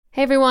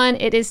Hey everyone,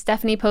 it is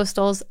Stephanie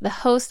Postles, the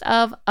host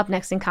of Up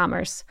Next in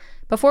Commerce.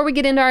 Before we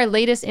get into our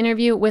latest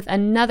interview with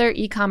another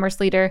e-commerce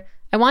leader,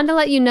 I wanted to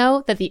let you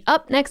know that the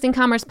Up Next in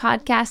Commerce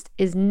podcast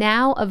is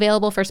now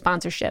available for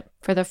sponsorship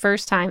for the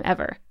first time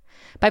ever.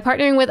 By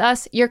partnering with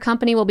us, your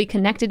company will be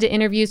connected to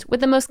interviews with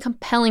the most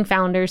compelling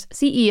founders,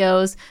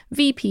 CEOs,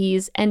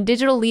 VPs, and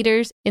digital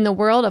leaders in the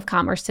world of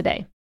commerce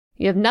today.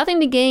 You have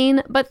nothing to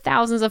gain but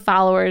thousands of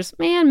followers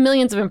and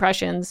millions of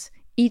impressions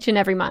each and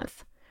every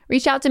month.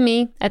 Reach out to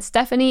me at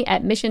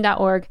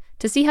stephanie@mission.org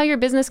to see how your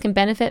business can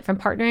benefit from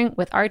partnering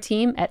with our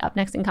team at Up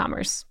Next in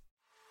Commerce.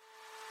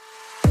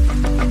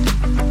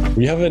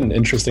 We have an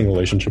interesting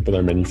relationship with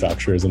our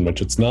manufacturers in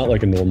which it's not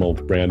like a normal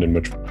brand in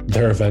which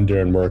they're a vendor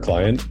and we're a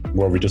client,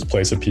 where we just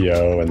place a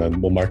PO and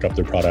then we'll mark up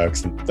their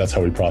products and that's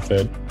how we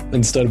profit.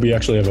 Instead, we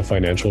actually have a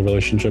financial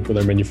relationship with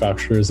our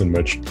manufacturers in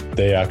which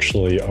they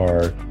actually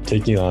are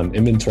taking on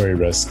inventory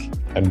risk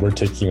and we're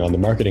taking on the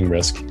marketing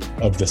risk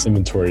of this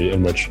inventory,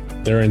 in which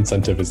their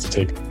incentive is to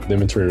take the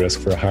inventory risk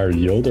for a higher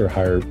yield or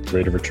higher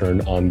rate of return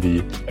on the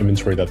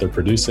inventory that they're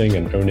producing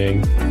and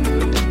owning.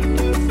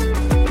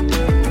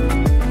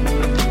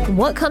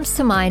 What comes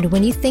to mind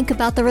when you think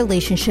about the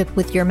relationship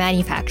with your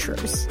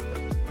manufacturers?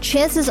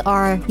 Chances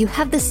are you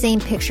have the same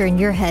picture in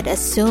your head as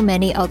so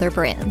many other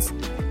brands.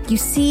 You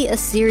see a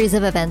series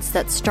of events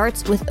that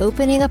starts with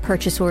opening a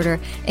purchase order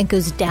and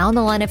goes down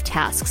the line of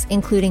tasks,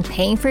 including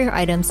paying for your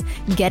items,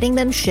 getting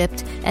them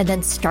shipped, and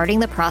then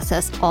starting the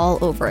process all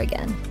over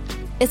again.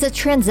 It's a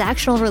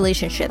transactional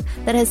relationship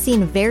that has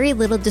seen very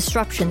little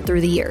disruption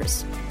through the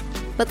years.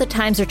 But the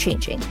times are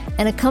changing,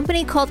 and a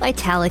company called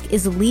Italic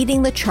is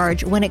leading the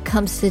charge when it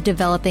comes to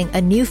developing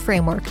a new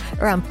framework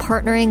around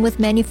partnering with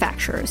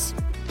manufacturers.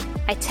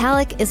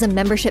 Italic is a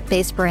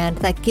membership-based brand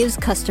that gives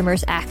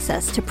customers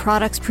access to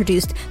products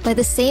produced by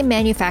the same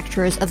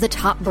manufacturers of the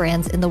top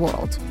brands in the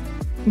world.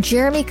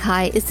 Jeremy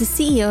Kai is the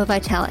CEO of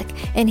Italic,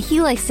 and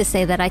he likes to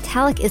say that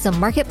Italic is a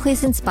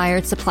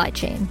marketplace-inspired supply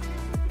chain.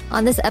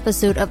 On this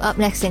episode of Up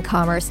Next in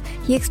Commerce,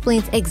 he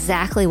explains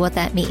exactly what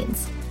that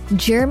means.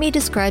 Jeremy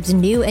describes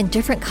new and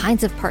different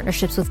kinds of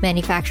partnerships with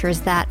manufacturers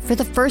that, for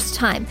the first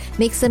time,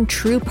 makes them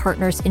true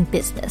partners in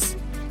business.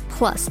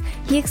 Plus,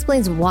 he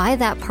explains why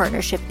that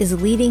partnership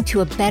is leading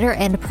to a better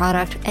end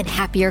product and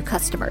happier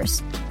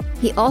customers.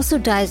 He also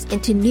dives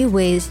into new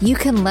ways you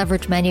can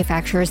leverage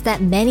manufacturers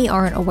that many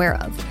aren't aware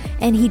of,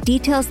 and he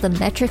details the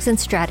metrics and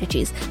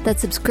strategies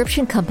that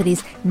subscription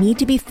companies need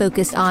to be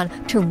focused on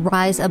to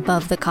rise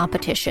above the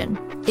competition.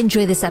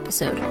 Enjoy this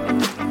episode.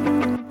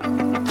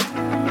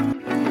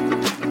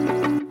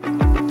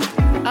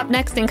 Up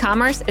Next in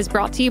Commerce is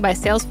brought to you by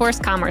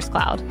Salesforce Commerce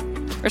Cloud.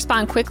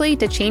 Respond quickly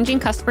to changing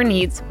customer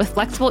needs with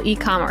flexible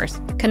e-commerce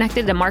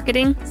connected to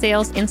marketing,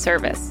 sales, and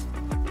service.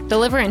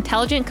 Deliver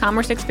intelligent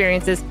commerce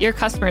experiences your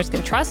customers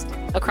can trust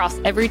across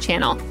every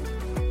channel.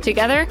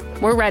 Together,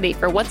 we're ready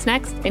for what's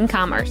next in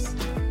commerce.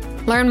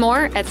 Learn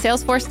more at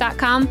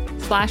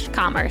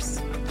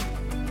salesforce.com/commerce.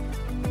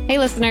 Hey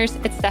listeners,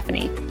 it's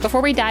Stephanie.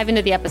 Before we dive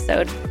into the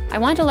episode, I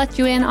want to let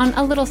you in on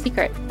a little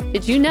secret.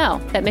 Did you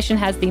know that Mission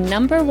has the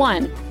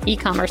 #1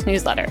 e-commerce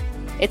newsletter?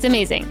 It's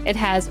amazing. It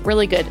has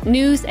really good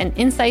news and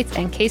insights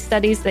and case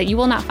studies that you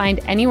will not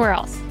find anywhere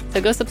else. So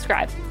go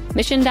subscribe.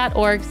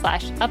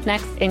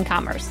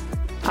 mission.org/upnextincommerce.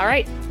 All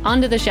right, on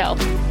to the show.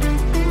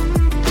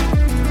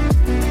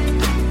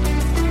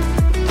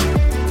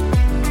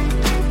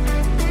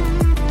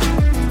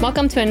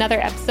 Welcome to another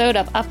episode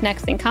of Up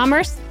Next in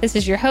Commerce. This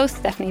is your host,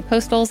 Stephanie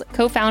Postles,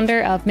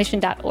 co-founder of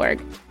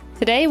mission.org.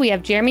 Today, we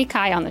have Jeremy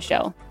Kai on the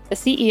show, the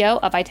CEO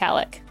of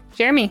Italic.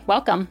 Jeremy,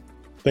 welcome.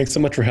 Thanks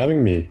so much for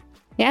having me.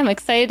 Yeah, I'm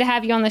excited to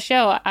have you on the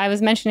show. I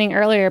was mentioning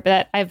earlier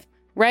that I've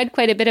read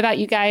quite a bit about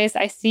you guys.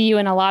 I see you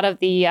in a lot of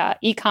the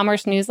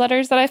e-commerce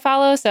newsletters that I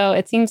follow. So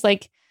it seems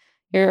like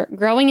you're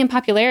growing in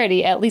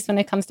popularity, at least when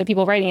it comes to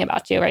people writing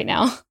about you right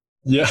now.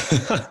 Yeah.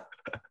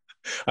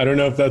 I don't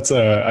know if that's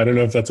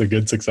a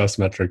good success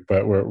metric,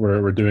 but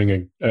we're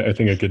doing I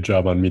think a good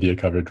job on media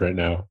coverage right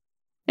now.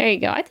 There you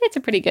go. I think it's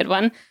a pretty good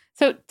one.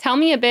 So tell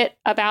me a bit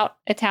about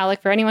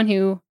Italic for anyone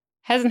who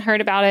hasn't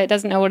heard about it,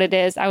 doesn't know what it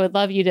is. I would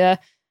love you to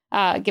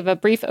give a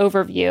brief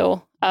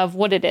overview of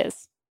what it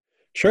is.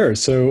 Sure.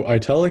 So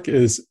Italic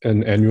is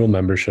an annual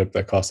membership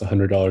that costs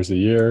 $100 a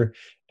year,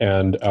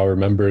 and our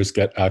members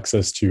get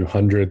access to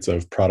hundreds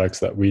of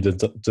products that we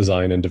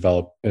design and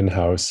develop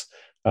in-house,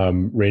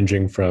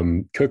 ranging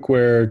from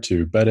cookware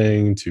to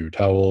bedding to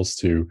towels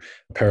to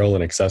apparel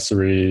and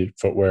accessory,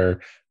 footwear,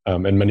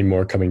 and many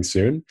more coming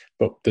soon.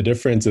 But the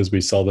difference is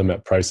we sell them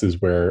at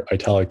prices where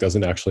Italic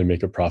doesn't actually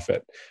make a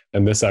profit.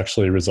 And this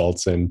actually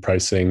results in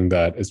pricing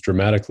that is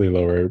dramatically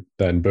lower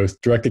than both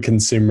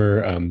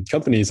direct-to-consumer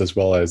companies as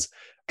well as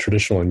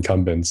traditional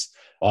incumbents,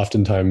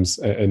 oftentimes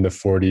in the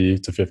 40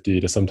 to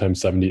 50 to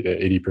sometimes 70 to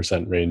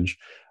 80% range.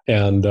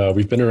 And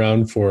we've been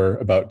around for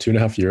about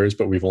 2.5 years,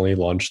 but we've only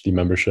launched the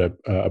membership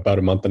about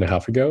a month and a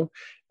half ago.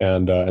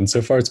 And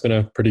so far, it's been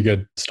a pretty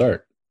good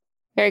start.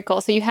 Very cool.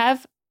 So you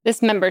have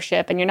this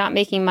membership and you're not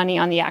making money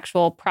on the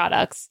actual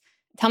products.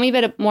 Tell me a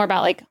bit more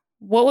about like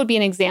what would be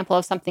an example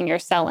of something you're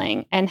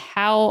selling? And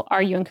how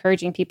are you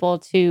encouraging people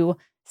to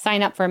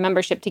sign up for a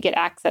membership to get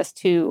access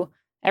to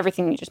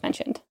everything you just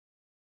mentioned?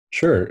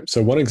 Sure.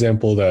 So one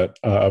example that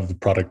of the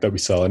product that we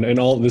sell, and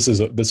all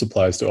this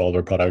applies to all of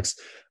our products,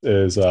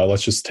 is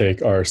let's just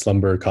take our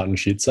Slumber cotton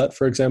sheet set,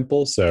 for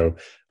example. So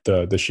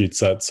the sheet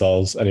set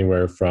sells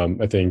anywhere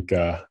from, I think,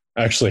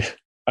 actually,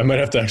 I might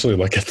have to actually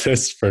look at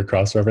this for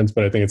cross-reference,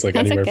 but I think it's like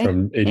anywhere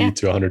from $80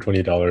 to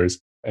 $120.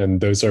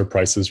 And those are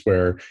prices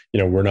where,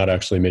 we're not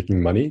actually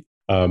making money.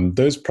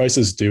 Those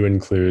prices do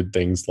include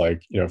things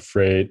like,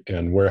 freight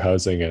and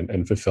warehousing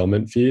and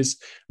fulfillment fees,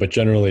 but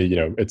generally,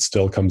 it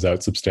still comes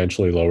out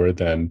substantially lower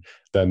than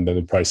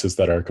the prices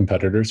that our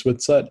competitors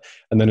would set.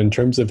 And then in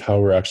terms of how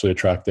we're actually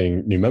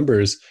attracting new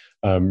members,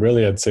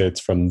 really, I'd say it's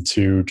from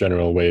two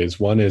general ways.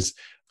 One is,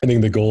 I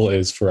think the goal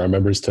is for our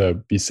members to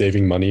be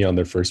saving money on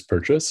their first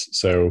purchase.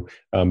 So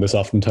this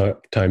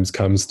oftentimes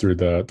comes through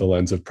the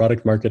lens of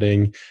product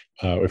marketing.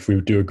 If we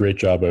do a great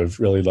job of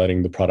really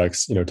letting the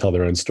products, tell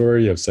their own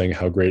story, of saying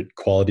how great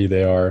quality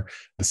they are,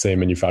 the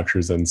same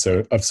manufacturers and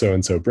so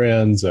and so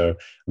brands,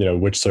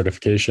 which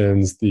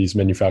certifications these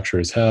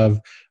manufacturers have,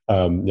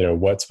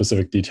 what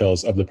specific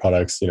details of the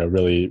products,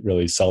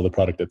 really sell the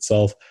product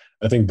itself.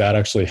 I think that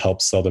actually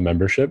helps sell the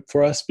membership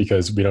for us,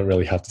 because we don't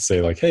really have to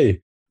say like,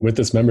 hey, with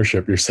this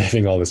membership, you're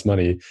saving all this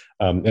money.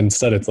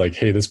 Instead, it's like,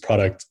 hey, this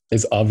product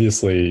is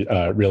obviously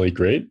really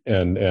great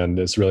and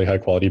it's really high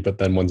quality. But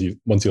then once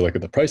you look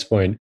at the price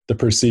point, the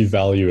perceived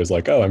value is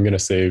like, oh, I'm going to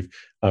save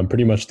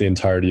pretty much the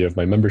entirety of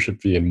my membership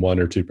fee in one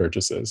or two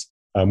purchases,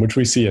 which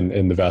we see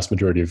in the vast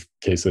majority of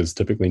cases.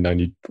 Typically,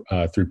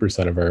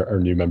 93% of our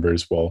new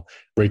members will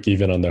break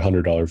even on their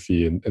 $100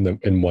 fee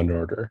in one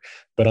order.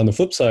 But on the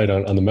flip side,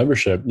 on the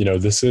membership,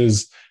 this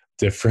is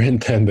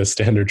different than the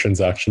standard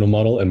transactional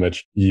model in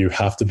which you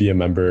have to be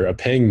a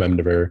paying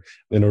member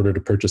in order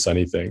to purchase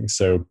anything.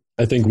 So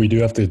I think we do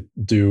have to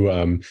do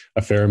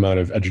a fair amount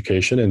of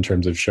education in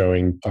terms of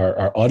showing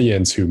our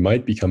audience who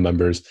might become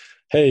members,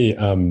 hey,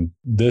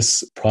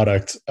 this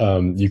product,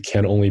 you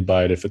can only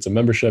buy it if it's a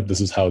membership.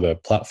 This is how the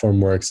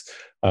platform works.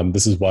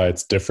 This is why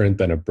it's different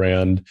than a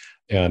brand.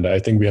 And I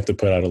think we have to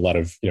put out a lot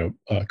of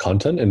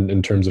content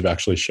in terms of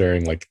actually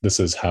sharing, like, this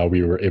is how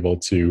we were able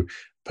to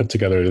put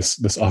together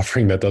this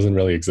offering that doesn't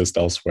really exist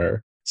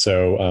elsewhere.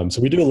 So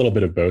we do a little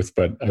bit of both,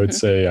 but I would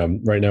say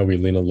right now we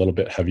lean a little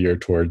bit heavier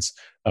towards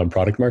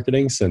product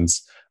marketing,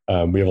 since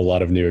we have a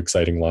lot of new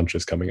exciting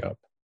launches coming up.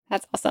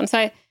 That's awesome.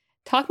 So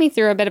talk me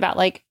through a bit about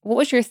what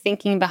was your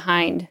thinking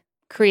behind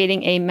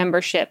creating a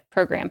membership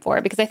program for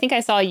it? Because I think I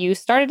saw you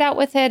started out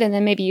with it and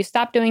then maybe you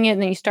stopped doing it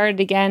and then you started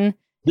again.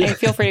 Yeah. And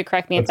feel free to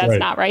correct me if that's right.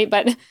 Not right,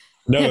 but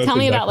tell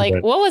me about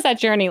what was that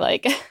journey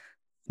like?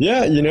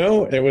 Yeah,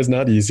 it was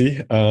not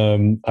easy.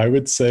 I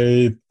would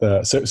say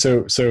that,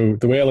 so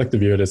the way I like to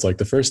view it is like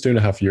the first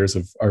 2.5 years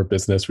of our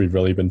business, we've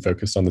really been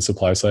focused on the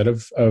supply side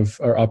of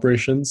our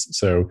operations.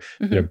 So,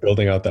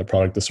 building out that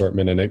product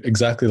assortment. And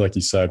exactly like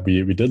you said,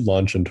 we did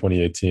launch in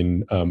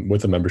 2018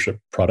 with a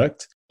membership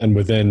product. And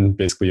within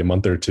basically a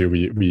month or two,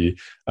 we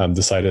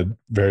decided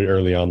very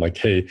early on, like,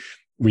 hey,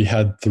 we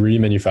had 3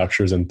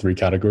 manufacturers in 3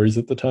 categories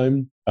at the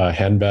time,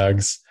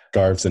 handbags,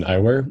 scarves, and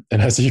eyewear.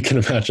 And as you can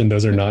imagine,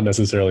 those are not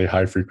necessarily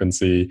high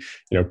frequency,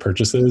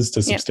 purchases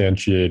to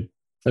substantiate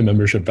a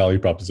membership value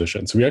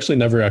proposition. So we actually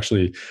never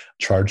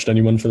charged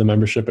anyone for the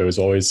membership. It was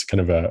always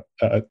kind of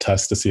a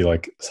test to see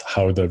like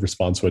how the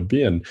response would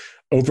be. And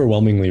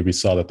overwhelmingly, we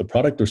saw that the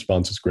product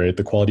response was great.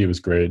 The quality was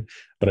great,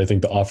 but I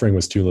think the offering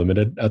was too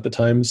limited at the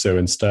time. So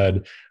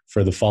instead,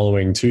 for the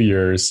following 2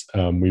 years,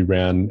 we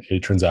ran a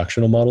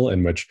transactional model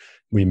in which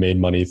we made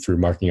money through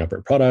marking up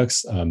our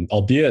products,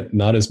 albeit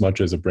not as much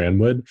as a brand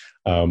would.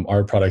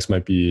 Our products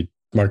might be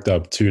marked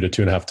up 2 to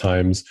 2.5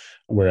 times,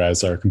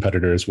 whereas our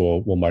competitors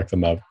will mark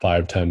them up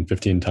 5, 10,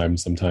 15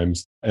 times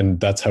sometimes. And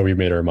that's how we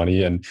made our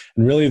money. And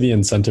really the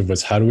incentive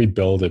was, how do we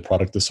build a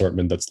product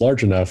assortment that's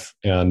large enough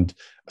and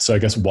so I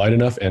guess wide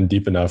enough and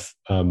deep enough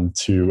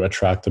to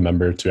attract a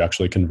member to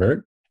actually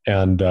convert.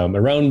 And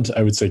around,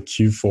 I would say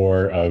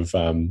Q4 of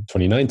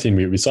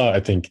 2019, we saw, I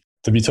think,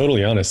 to be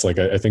totally honest,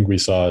 I think we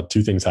saw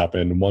 2 things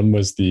happen. One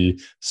was the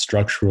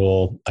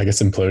structural, I guess,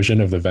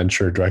 implosion of the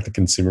venture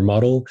direct-to-consumer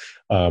model,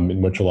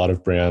 in which a lot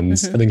of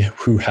brands, I think,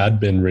 who had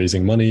been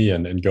raising money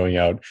and going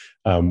out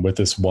with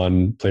this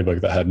one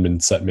playbook that had been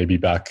set maybe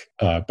back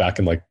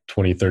in like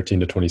 2013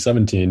 to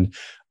 2017,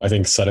 I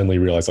think suddenly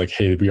realized like,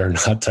 hey, we are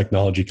not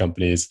technology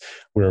companies.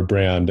 We're a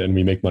brand and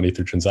we make money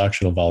through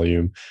transactional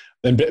volume.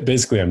 And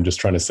basically, I'm just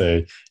trying to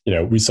say,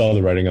 we saw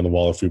the writing on the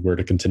wall if we were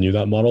to continue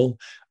that model.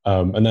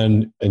 And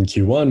then in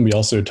Q1, we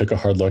also took a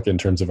hard look in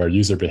terms of our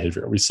user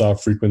behavior. We saw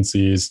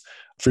frequencies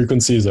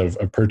of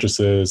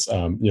purchases,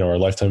 our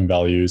lifetime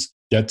values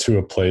get to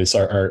a place,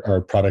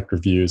 our product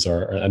reviews,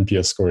 our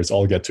NPS scores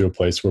all get to a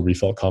place where we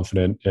felt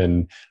confident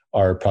in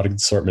our product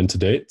assortment to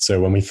date.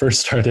 So when we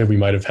first started, we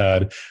might have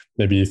had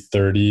maybe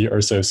 30 or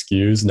so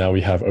SKUs. Now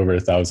we have over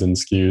 1,000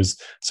 SKUs.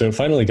 So it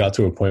finally got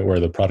to a point where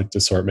the product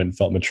assortment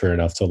felt mature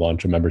enough to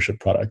launch a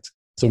membership product.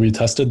 So we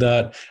tested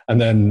that. And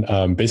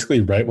then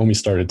basically right when we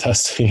started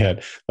testing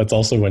it, that's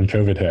also when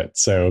COVID hit.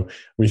 So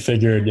we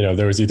figured,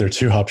 there was either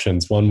two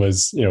options. One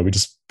was, we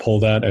just pull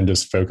that and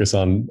just focus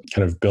on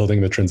kind of building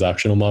the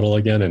transactional model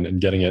again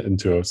and getting it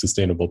into a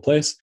sustainable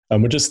place,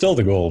 which is still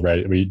the goal,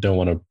 right? We don't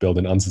want to build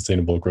an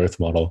unsustainable growth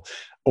model.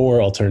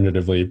 Or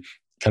alternatively,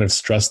 kind of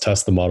stress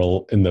test the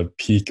model in the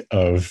peak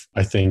of,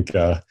 I think,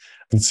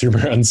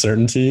 consumer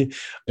uncertainty,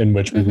 in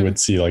which we would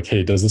see like,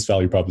 hey, does this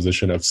value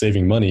proposition of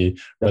saving money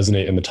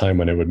resonate in the time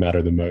when it would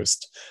matter the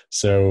most?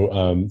 So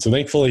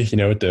thankfully,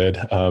 it did.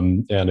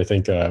 And I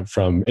think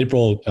from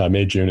April,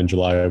 May, June, and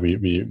July,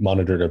 we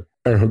monitored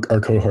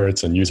our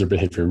cohorts and user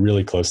behavior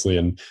really closely,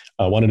 and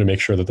wanted to make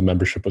sure that the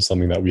membership was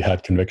something that we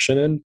had conviction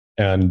in.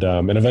 And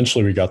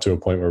eventually we got to a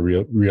point where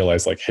we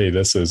realized like, hey,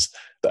 this is,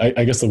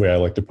 I guess the way I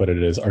like to put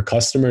it is our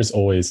customers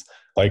always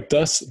liked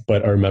us,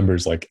 but our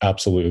members like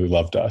absolutely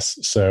loved us.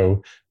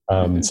 So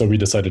so we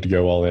decided to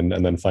go all in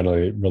and then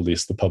finally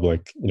release the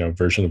public,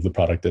 version of the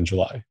product in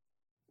July.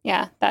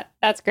 Yeah,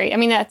 that's great. I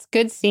mean, that's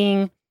good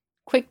seeing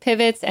quick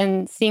pivots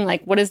and seeing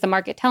like, what is the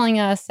market telling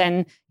us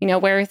and,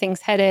 where are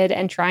things headed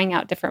and trying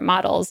out different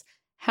models.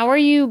 How are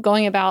you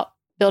going about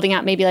building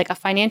out maybe like a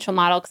financial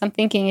model? Because I'm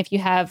thinking if you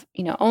have,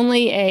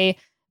 only a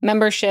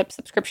membership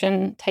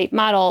subscription type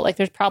model, like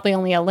there's probably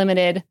only a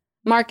limited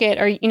market,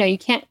 or, you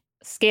can't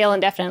scale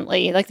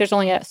indefinitely. Like there's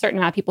only a certain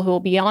amount of people who will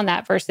be on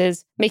that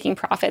versus making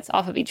profits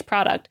off of each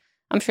product.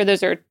 I'm sure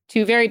those are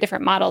two very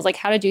different models. Like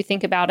how did you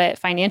think about it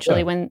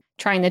financially when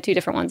trying the two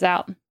different ones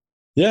out?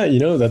 Yeah,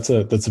 that's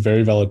a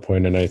very valid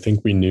point. And I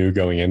think we knew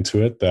going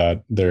into it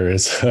that there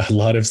is a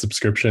lot of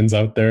subscriptions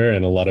out there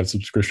and a lot of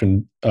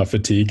subscription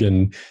fatigue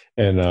in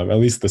at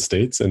least the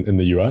States and in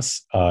the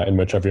US, in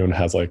which everyone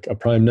has like a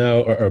Prime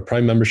Now or a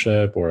Prime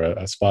membership or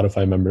a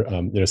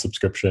Spotify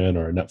subscription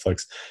or a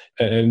Netflix.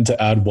 And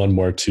to add one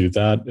more to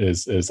that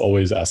is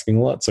always asking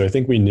a lot. So I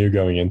think we knew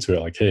going into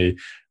it like, hey,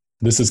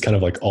 this is kind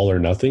of like all or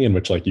nothing, in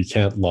which like you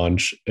can't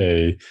launch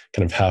a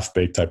kind of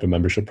half-baked type of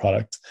membership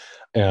product.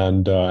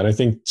 And I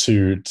think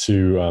to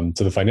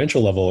the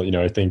financial level,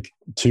 I think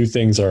two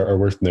things are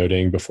worth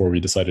noting before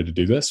we decided to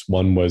do this.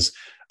 One was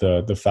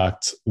the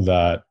fact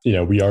that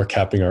we are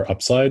capping our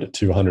upside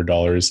to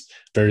 $100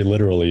 very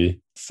literally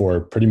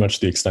for pretty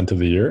much the extent of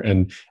the year,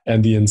 and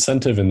the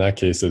incentive in that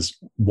case is,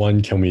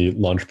 one, can we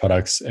launch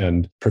products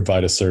and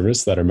provide a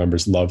service that our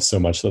members love so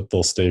much that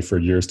they'll stay for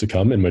years to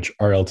come, in which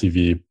our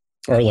LTV,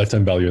 our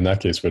lifetime value in that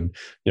case would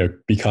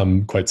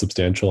become quite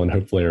substantial, and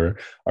hopefully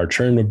our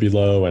churn would be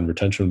low and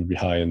retention would be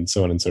high, and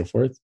so on and so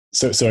forth.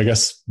 So I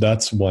guess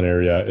that's one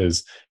area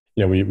is,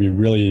 we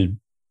really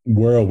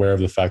were aware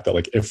of the fact that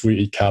like if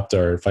we capped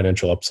our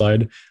financial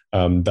upside,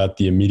 that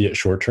the immediate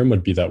short term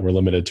would be that we're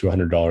limited to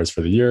 $100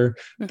 for the year,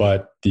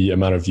 but the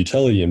amount of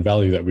utility and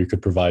value that we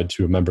could provide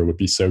to a member would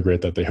be so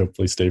great that they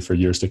hopefully stay for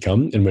years to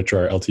come, in which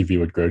our LTV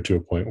would grow to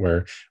a point where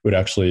it would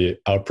actually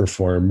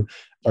outperform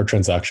our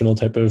transactional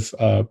type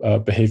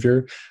of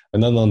behavior.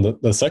 And then on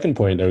the second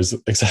point, it was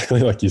exactly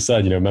like you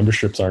said,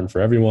 memberships aren't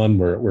for everyone.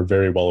 We're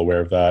very well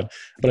aware of that.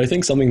 But I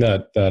think something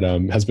that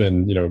has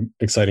been,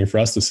 exciting for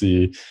us to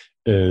see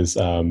is,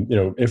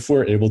 if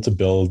we're able to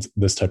build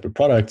this type of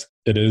product,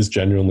 it is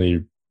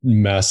genuinely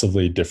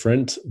massively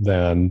different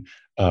than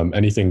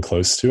anything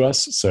close to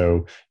us.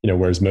 So,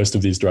 whereas most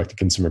of these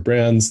direct-to-consumer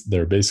brands,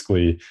 they're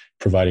basically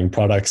providing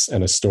products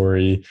and a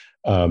story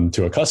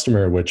to a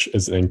customer, which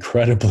is an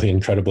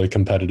incredibly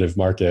competitive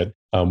market.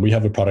 We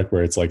have a product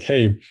where it's like,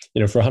 hey,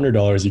 for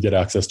 $100, you get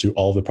access to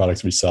all the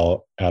products we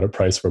sell at a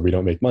price where we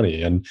don't make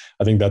money. And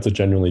I think that's a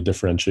genuinely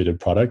differentiated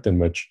product in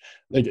which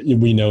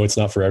we know it's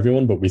not for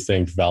everyone, but we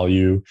think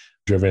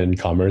value-driven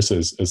commerce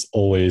is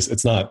always,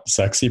 it's not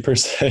sexy per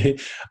se,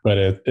 but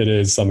it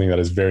is something that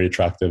is very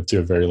attractive to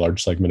a very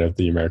large segment of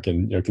the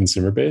American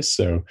consumer base.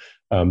 So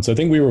I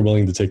think we were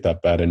willing to take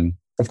that bet. And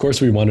of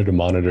course, we wanted to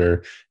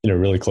monitor,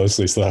 really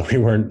closely so that we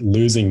weren't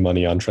losing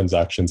money on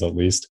transactions at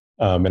least,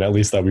 and at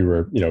least that we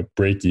were,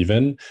 break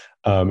even.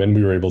 And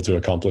we were able to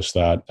accomplish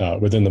that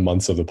within the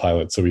months of the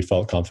pilot. So we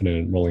felt confident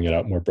in rolling it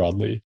out more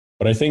broadly.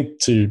 But I think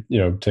to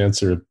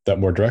answer that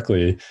more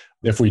directly,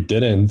 if we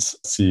didn't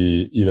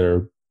see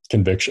either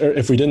conviction, or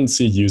if we didn't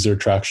see user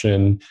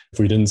traction, if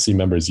we didn't see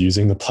members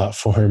using the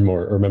platform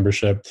or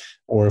membership,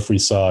 or if we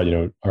saw,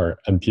 our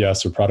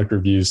NPS or product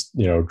reviews,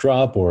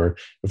 drop, or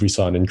if we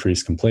saw an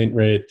increased complaint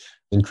rate,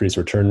 increased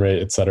return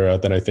rate, et cetera,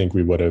 then I think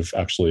we would have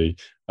actually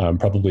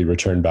probably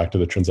returned back to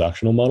the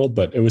transactional model.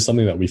 But it was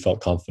something that we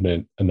felt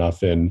confident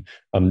enough in,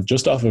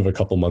 just off of a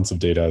couple months of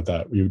data,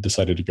 that we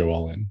decided to go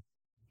all in.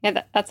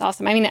 Yeah, that's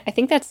awesome. I mean, I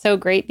think that's so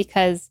great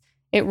because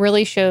it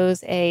really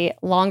shows a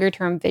longer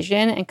term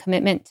vision and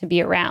commitment to be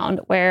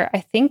around, where I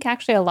think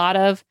actually a lot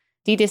of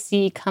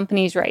D2C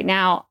companies right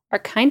now are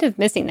kind of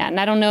missing that. And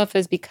I don't know if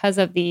it's because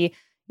of the,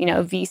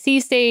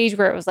 VC stage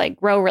where it was like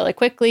grow really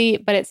quickly,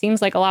 but it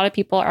seems like a lot of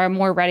people are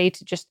more ready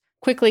to just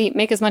quickly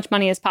make as much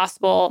money as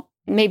possible,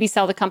 maybe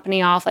sell the company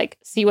off, like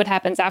see what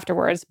happens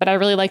afterwards. But I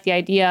really like the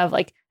idea of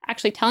like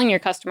actually telling your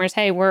customers,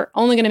 hey, we're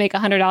only going to make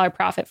 $100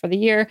 profit for the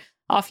year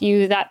off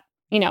you that,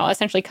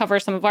 essentially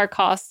covers some of our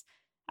costs.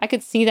 I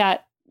could see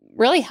that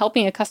really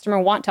helping a customer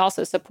want to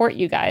also support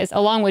you guys,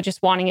 along with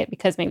just wanting it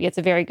because maybe it's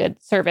a very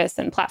good service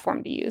and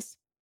platform to use.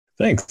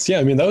 Thanks. Yeah,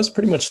 I mean, that was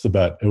pretty much the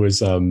bet. It was,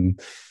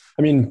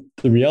 the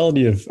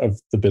reality of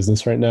the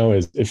business right now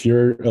is if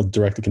you're a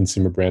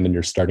direct-to-consumer brand and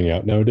you're starting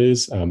out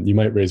nowadays, you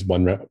might raise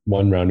one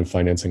round of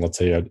financing, let's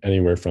say at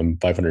anywhere from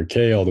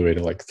 500K all the way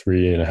to like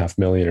 3.5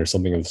 million or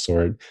something of the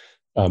sort,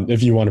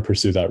 if you want to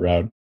pursue that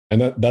route.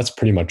 And that's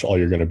pretty much all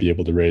you're going to be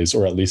able to raise,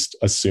 or at least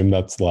assume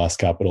that's the last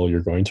capital you're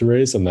going to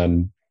raise. And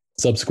then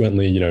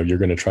subsequently, you're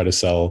going to try to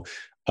sell.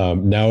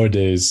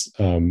 Nowadays,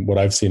 what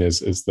I've seen is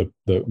the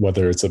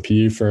whether it's a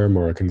PE firm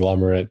or a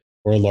conglomerate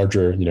or a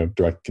larger,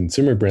 direct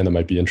consumer brand that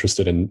might be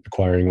interested in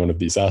acquiring one of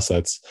these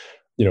assets,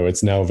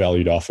 it's now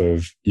valued off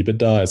of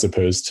EBITDA as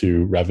opposed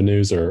to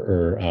revenues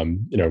or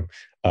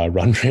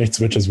run rates,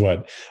 which is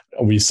what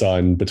we saw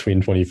in between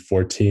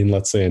 2014,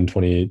 let's say, and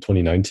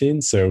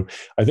 2019. So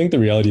I think the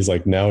reality is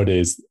like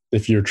nowadays,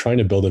 if you're trying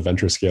to build a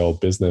venture scale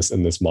business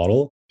in this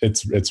model,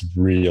 it's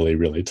really,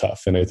 really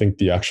tough. And I think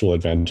the actual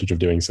advantage of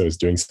doing so is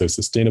doing so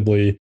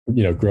sustainably,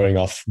 growing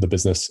off the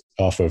business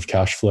off of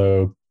cash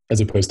flow as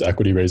opposed to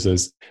equity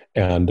raises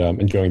and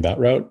going that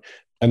route.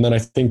 And then I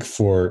think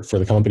for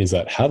the companies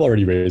that have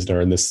already raised and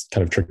are in this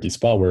kind of tricky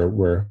spot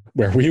where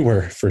we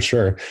were for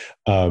sure,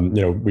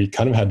 we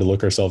kind of had to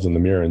look ourselves in the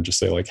mirror and just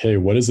say like, hey,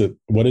 what is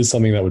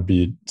something that would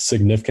be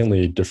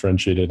significantly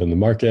differentiated in the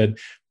market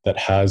that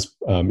has,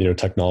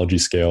 technology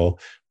scale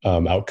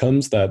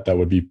outcomes that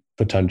would be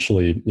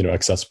potentially,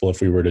 accessible if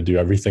we were to do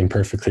everything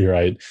perfectly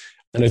right.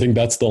 And I think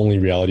that's the only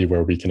reality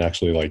where we can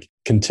actually like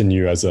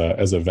continue as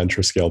a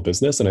venture scale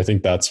business. And I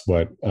think that's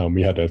what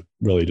we had to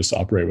really just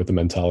operate with the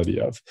mentality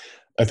of.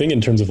 I think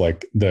in terms of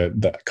like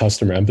the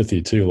customer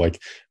empathy too,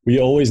 like we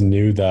always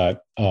knew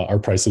that our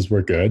prices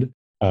were good,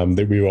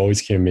 that we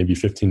always came maybe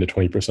 15 to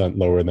 20%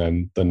 lower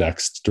than the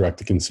next direct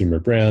to consumer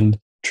brand.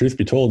 Truth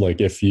be told,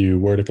 like if you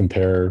were to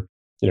compare,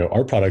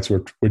 our products,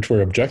 which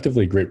were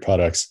objectively great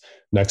products,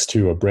 next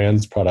to a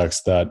brand's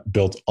products that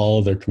built all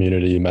of their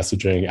community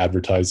messaging,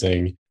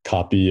 advertising,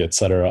 copy, et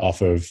cetera,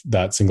 off of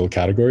that single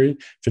category,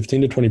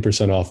 15 to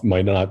 20% off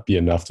might not be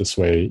enough to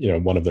sway,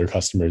 one of their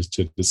customers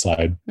to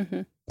decide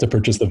to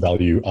purchase the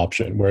value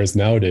option. Whereas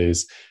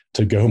nowadays,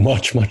 to go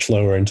much, much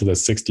lower into the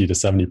 60 to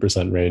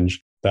 70%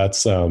 range,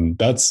 that's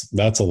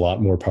a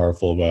lot more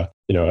powerful of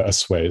a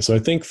sway. So I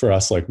think for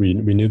us, like we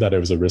knew that it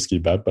was a risky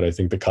bet, but I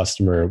think the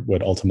customer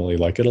would ultimately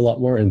like it a lot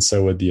more. And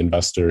so would the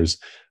investors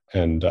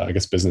and I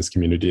guess business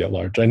community at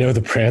large. I know the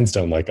brands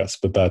don't like us,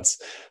 but that's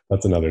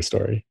another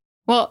story.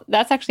 Well,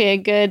 that's actually a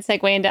good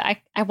segue into,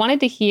 I wanted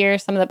to hear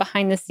some of the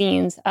behind the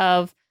scenes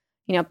of,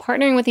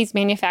 partnering with these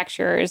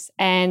manufacturers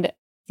and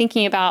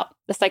thinking about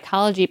the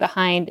psychology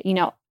behind,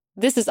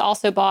 this is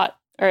also bought,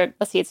 or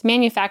let's see, it's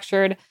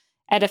manufactured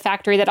at a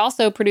factory that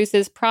also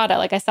produces product.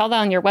 Like I saw that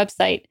on your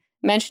website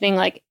mentioning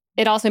like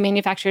it also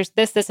manufactures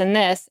this, this, and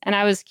this. And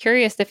I was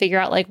curious to figure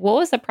out like, what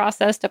was the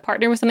process to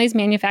partner with some of these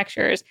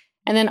manufacturers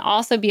and then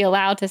also be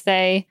allowed to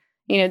say,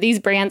 these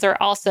brands are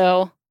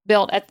also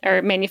built at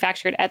or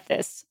manufactured at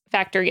this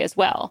factory as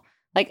well.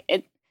 Like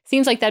it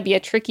seems like that'd be a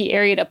tricky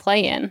area to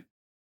play in.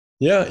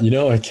 Yeah,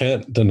 I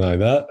can't deny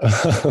that.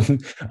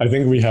 I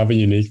think we have a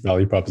unique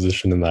value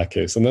proposition in that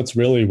case. And that's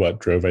really what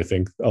drove, I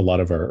think, a lot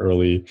of our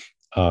early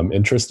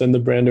interest in the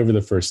brand over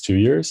the first 2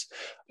 years.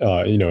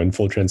 In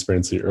full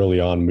transparency, early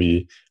on,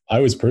 I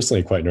was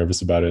personally quite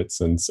nervous about it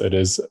since it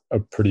is a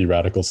pretty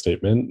radical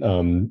statement,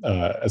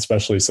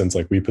 especially since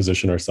like we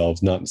position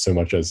ourselves not so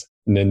much as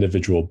an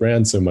individual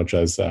brand, so much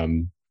as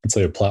let's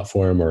say a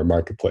platform or a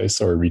marketplace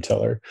or a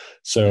retailer.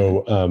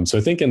 So I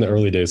think in the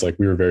early days, like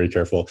we were very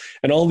careful,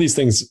 and all these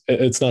things,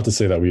 it's not to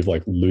say that we've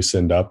like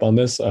loosened up on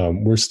this.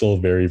 We're still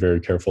very, very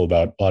careful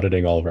about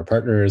auditing all of our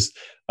partners,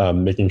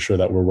 making sure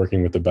that we're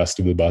working with the best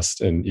of the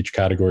best in each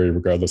category,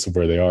 regardless of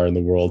where they are in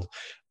the world.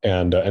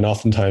 And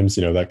oftentimes,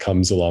 that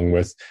comes along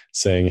with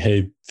saying,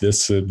 hey,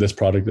 this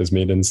product is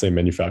made in the same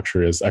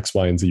manufacturer as X,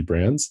 Y, and Z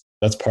brands.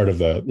 That's part of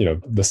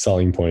the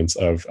selling points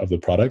of the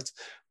product.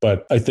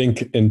 But I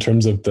think in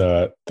terms of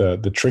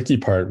the tricky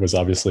part was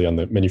obviously on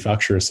the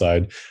manufacturer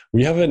side.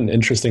 We have an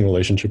interesting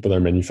relationship with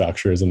our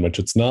manufacturers in which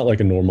it's not like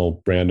a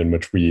normal brand in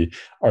which we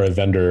are a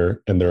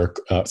vendor and they're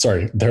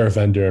a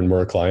vendor and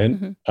we're a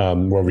client,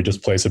 where we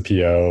just place a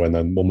PO and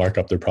then we'll mark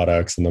up their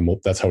products and then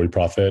that's how we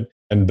profit.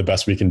 And the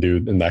best we can do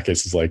in that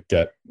case is like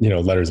get,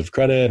 letters of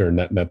credit or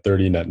net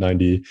 30, net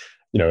 90,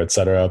 et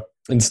cetera.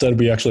 Instead,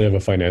 we actually have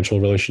a financial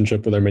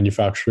relationship with our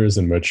manufacturers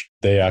in which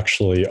they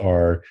actually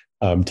are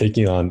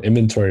taking on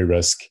inventory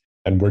risk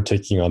and we're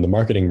taking on the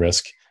marketing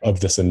risk of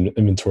this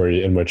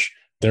inventory, in which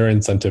their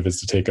incentive is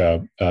to take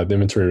the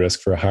inventory risk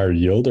for a higher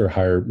yield or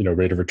higher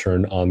rate of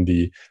return on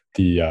the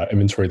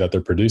inventory that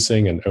they're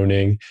producing and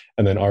owning.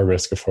 And then our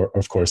risk,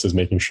 of course, is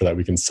making sure that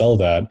we can sell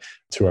that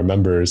to our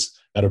members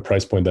at a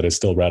price point that is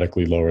still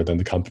radically lower than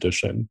the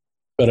competition,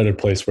 but at a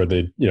place where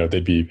they'd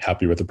be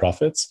happy with the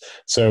profits.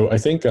 So I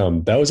think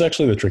that was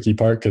actually the tricky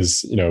part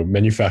because,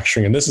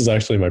 manufacturing, and this is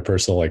actually my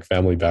personal like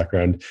family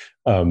background,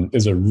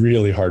 is a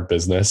really hard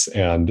business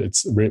and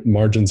its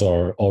margins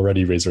are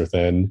already razor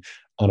thin.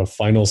 on a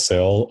final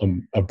sale,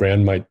 a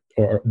brand might,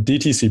 or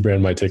DTC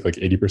brand might take like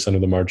 80%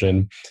 of the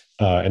margin,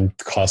 and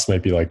cost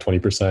might be like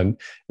 20%, and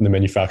the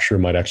manufacturer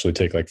might actually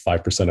take like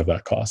 5% of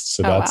that cost.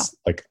 So that's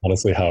like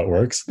honestly how it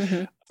works.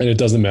 Mm-hmm. And it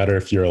doesn't matter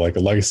if you're like a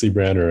legacy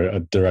brand or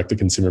a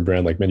direct-to-consumer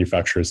brand, like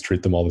manufacturers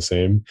treat them all the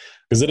same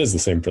because it is the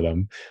same for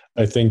them.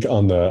 I think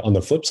on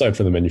the flip side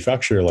for the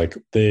manufacturer, like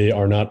they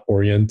are not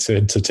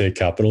oriented to take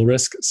capital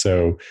risk.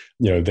 So,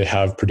 they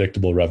have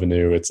predictable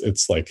revenue.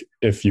 It's like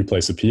if you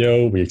place a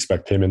PO, we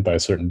expect payment by a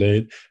certain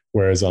date.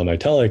 Whereas on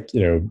Italic,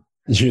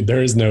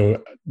 there is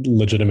no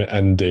legitimate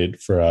end date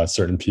for a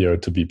certain PO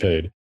to be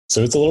paid.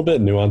 So it's a little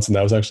bit nuanced, and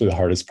that was actually the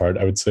hardest part,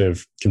 I would say,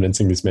 of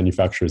convincing these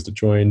manufacturers to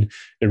join.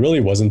 It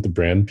really wasn't the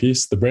brand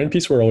piece. The brand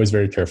piece we're always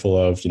very careful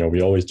of.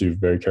 We always do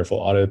very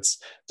careful audits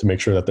to make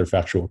sure that they're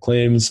factual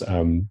claims.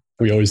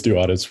 We always do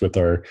audits with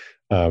our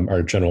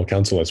general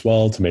counsel as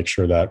well to make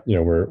sure that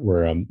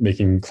we're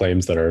making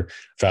claims that are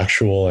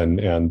factual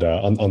and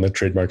on the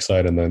trademark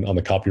side, and then on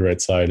the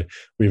copyright side,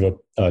 we have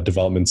a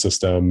development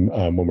system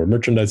when we're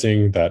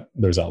merchandising that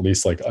there's at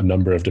least like a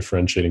number of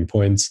differentiating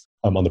points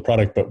on the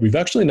product. But we've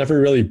actually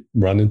never really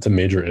run into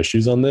major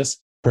issues on this.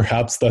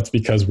 Perhaps that's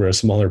because we're a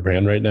smaller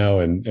brand right now,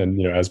 and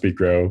as we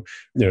grow,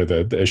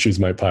 the issues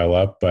might pile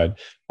up. But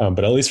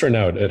at least right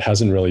now, it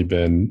hasn't really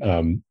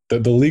been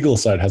the legal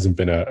side hasn't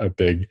been a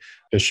big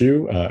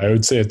issue. I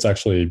would say it's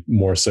actually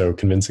more so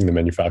convincing the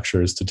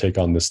manufacturers to take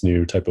on this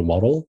new type of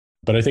model.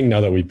 But I think now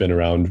that we've been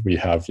around, we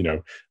have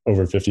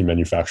over 50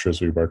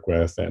 manufacturers we work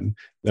with, and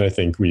I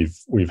think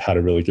we've had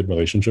a really good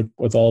relationship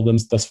with all of them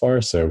thus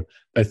far. So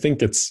I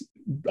think it's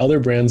other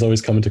brands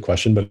always come into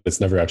question, but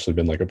it's never actually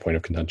been like a point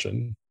of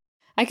contention.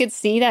 I could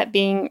see that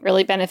being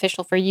really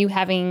beneficial for you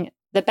having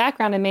the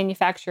background in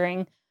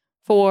manufacturing,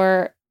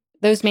 for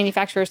those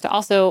manufacturers to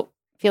also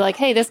feel like,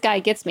 hey, this guy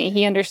gets me.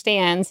 He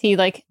understands. He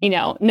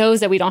knows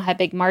that we don't have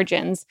big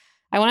margins.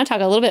 I want to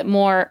talk a little bit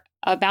more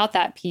about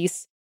that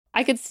piece.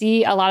 I could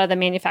see a lot of the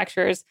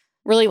manufacturers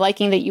really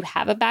liking that you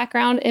have a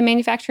background in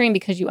manufacturing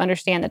because you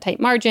understand the tight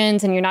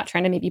margins and you're not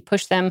trying to maybe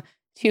push them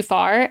too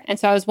far. And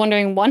so I was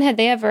wondering, one, had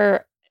they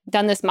ever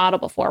done this model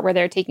before where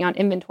they're taking on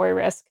inventory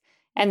risk?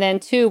 And then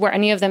two, were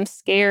any of them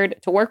scared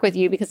to work with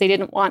you because they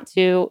didn't want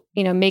to,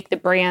 make the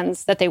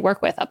brands that they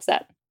work with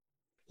upset?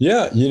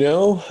 Yeah,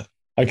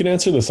 I can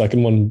answer the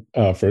second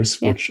one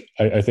first, which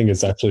I think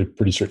is actually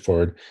pretty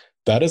straightforward.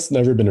 That has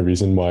never been a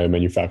reason why a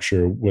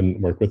manufacturer wouldn't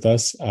work with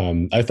us.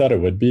 I thought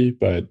it would be,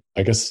 but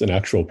I guess in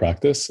actual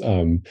practice,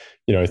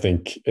 I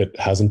think it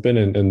hasn't been.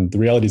 And the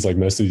reality is, like,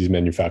 most of these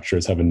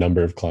manufacturers have a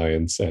number of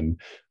clients,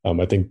 and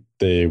I think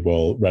they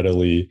will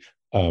readily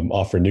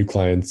offer new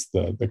clients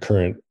the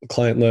current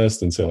client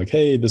list and say like,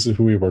 hey, this is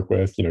who we work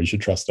with. You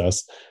should trust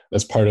us,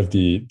 as part of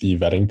the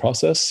vetting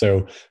process.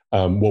 So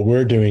what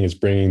we're doing is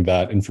bringing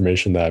that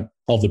information that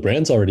all the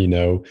brands already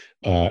know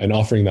and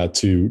offering that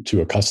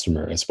to a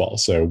customer as well.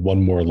 So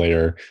one more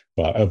layer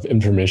of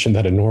information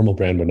that a normal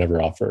brand would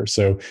never offer.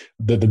 So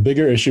the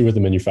bigger issue with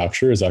the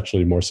manufacturer is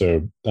actually more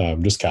so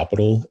just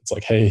capital. It's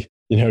like, hey,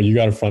 you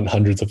got to front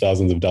hundreds of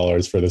thousands of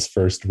dollars for this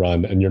first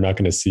run, and you're not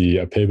going to see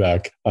a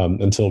payback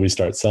until we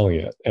start selling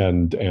it.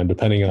 And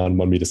depending on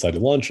when we decide to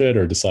launch it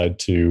or decide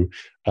to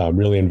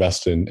really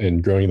invest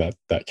in growing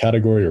that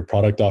category or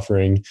product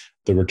offering,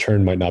 the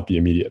return might not be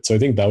immediate. So I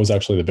think that was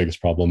actually the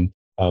biggest problem.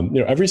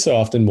 Every so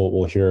often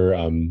we'll hear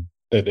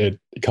it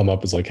come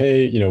up as like,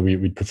 hey,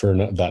 we'd prefer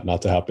that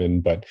not to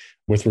happen, but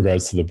with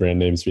regards to the brand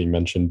names being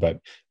mentioned, but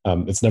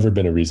it's never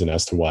been a reason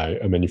as to why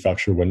a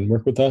manufacturer wouldn't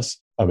work with us.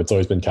 It's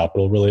always been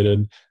capital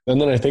related. And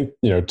then I think,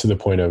 to the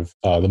point of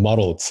the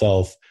model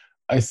itself,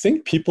 I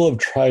think people have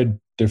tried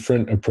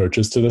different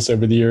approaches to this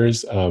over the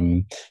years.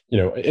 In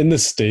the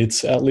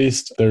States, at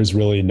least, there's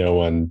really no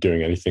one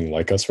doing anything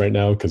like us right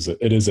now, because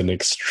it is an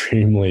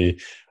extremely,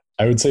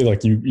 I would say,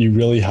 like, you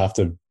really have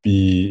to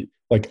be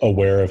like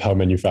aware of how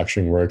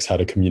manufacturing works, how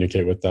to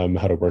communicate with them,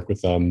 how to work with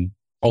them,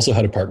 also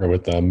how to partner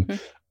with them.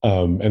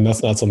 Mm-hmm. And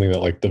that's not something that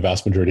like the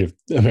vast majority of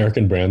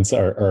American brands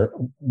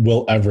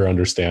will ever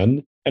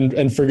understand.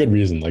 And for good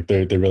reason. Like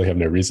they really have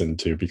no reason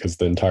to, because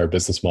the entire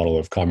business model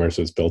of commerce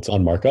is built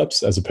on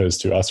markups, as opposed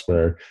to us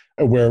where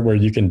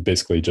you can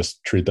basically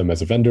just treat them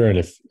as a vendor. And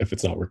if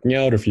it's not working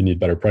out, or if you need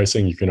better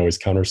pricing, you can always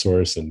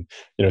countersource, and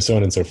so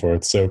on and so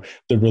forth. So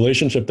the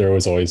relationship there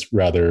was always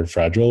rather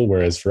fragile.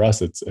 Whereas for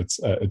us,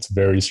 it's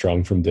very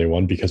strong from day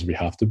one, because we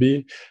have to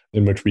be,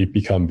 in which we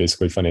become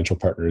basically financial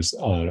partners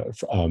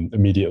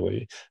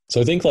immediately.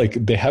 So I think like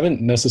they haven't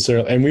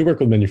necessarily, and we work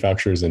with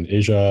manufacturers in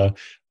Asia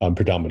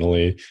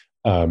predominantly,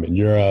 in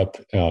Europe,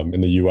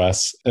 in the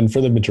US. And for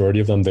the majority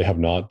of them, they have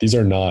not. These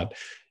are not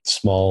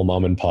small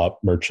mom and pop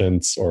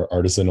merchants or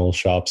artisanal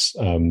shops.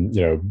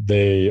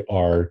 They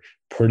are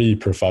pretty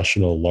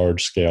professional,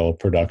 large scale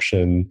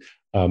production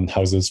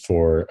houses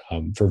for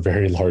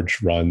very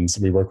large runs.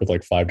 We work with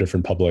like 5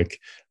 different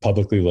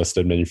publicly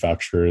listed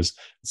manufacturers.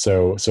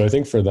 So I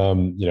think for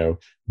them,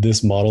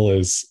 this model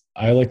is,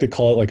 I like to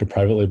call it like a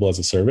private label as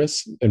a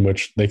service, in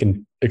which they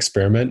can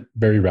experiment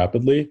very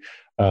rapidly.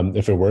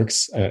 if it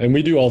works. And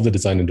we do all the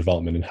design and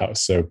development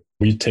in-house. So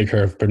we take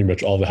care of pretty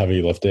much all the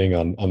heavy lifting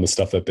on the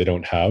stuff that they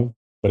don't have.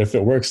 But if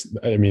it works,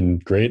 I mean,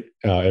 great.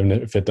 And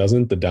if it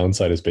doesn't, the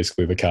downside is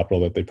basically the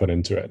capital that they put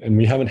into it. And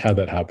we haven't had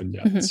that happen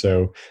yet. Mm-hmm.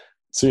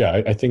 So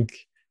yeah, I think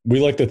we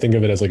like to think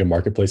of it as like a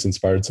marketplace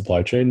inspired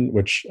supply chain,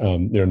 which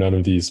none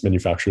of these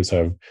manufacturers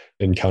have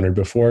encountered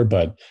before,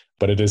 but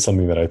it is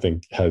something that I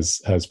think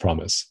has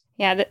promise.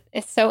 Yeah,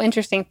 it's so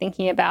interesting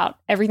thinking about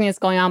everything that's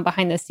going on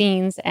behind the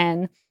scenes.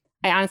 And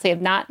I honestly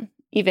have not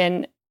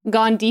even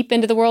gone deep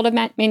into the world of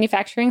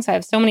manufacturing. So I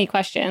have so many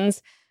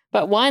questions.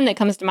 But one that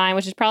comes to mind,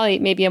 which is probably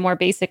maybe a more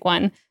basic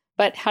one,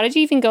 but how did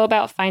you even go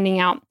about finding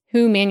out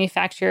who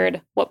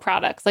manufactured what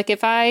products? Like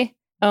if I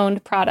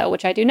owned Prada,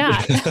 which I do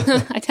not,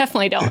 I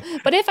definitely don't.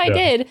 But if I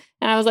did,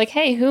 and I was like,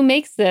 hey, who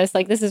makes this?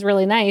 Like, this is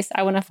really nice.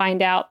 I want to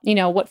find out,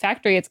 what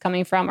factory it's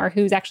coming from or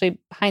who's actually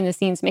behind the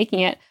scenes making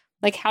it.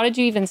 Like, how did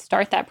you even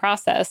start that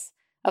process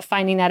of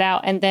finding that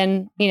out? And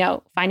then,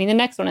 finding the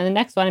next one and the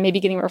next one and maybe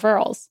getting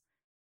referrals?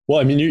 Well,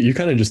 I mean, you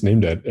kind of just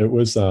named it. It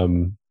was,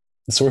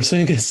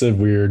 sourcing is a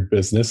weird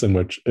business in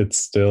which it's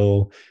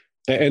still,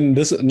 and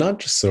this is not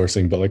just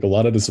sourcing, but like a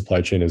lot of the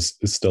supply chain is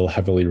still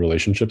heavily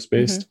relationships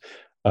based,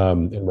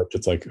 in which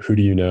it's like, who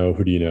do you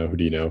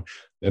know?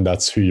 And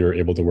that's who you're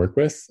able to work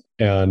with.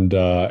 And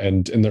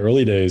in the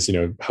early days,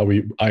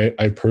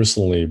 I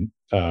personally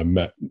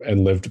met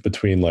and lived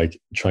between like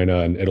China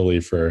and Italy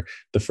for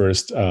the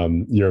first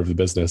year of the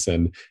business,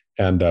 and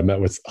met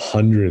with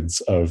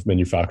hundreds of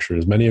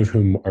manufacturers, many of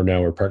whom are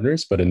now our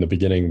partners. But in the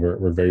beginning,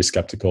 we're very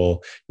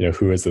skeptical.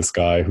 Who is this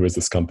guy? Who is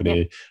this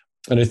company?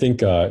 And I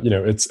think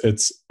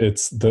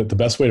it's the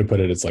best way to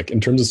put it is like,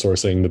 in terms of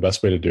sourcing, the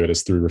best way to do it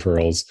is through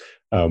referrals.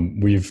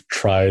 We've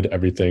tried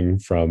everything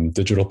from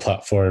digital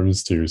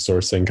platforms to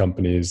sourcing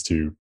companies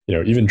to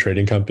even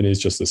trading companies,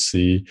 just to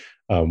see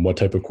what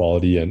type of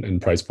quality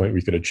and price point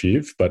we could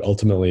achieve. But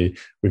ultimately,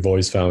 we've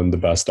always found the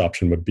best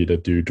option would be to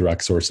do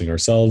direct sourcing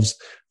ourselves.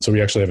 So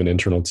we actually have an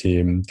internal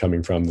team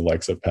coming from the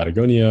likes of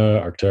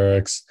Patagonia,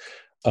 Arc'teryx,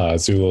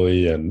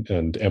 Zulily,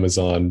 and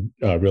Amazon,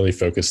 really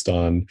focused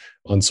on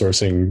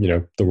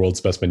sourcing the world's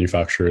best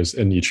manufacturers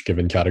in each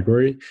given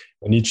category.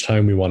 And each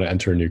time we want to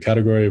enter a new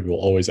category, we'll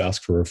always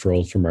ask for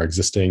referrals from our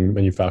existing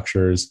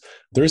manufacturers.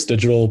 There's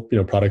digital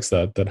products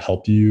that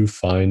help you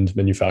find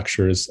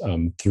manufacturers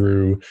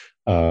through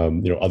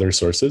other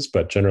sources,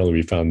 but generally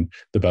we found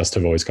the best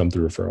have always come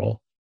through referral.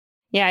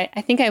 Yeah,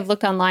 I think I've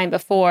looked online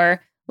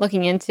before,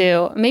 looking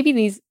into maybe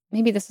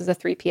this was a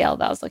 3PL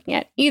that I was looking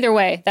at. Either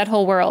way, that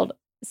whole world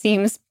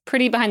seems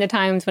pretty behind the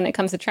times when it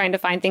comes to trying to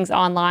find things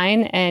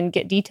online and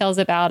get details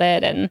about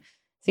it. And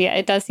so, yeah,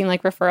 it does seem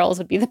like referrals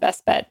would be the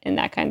best bet in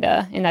that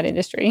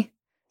industry.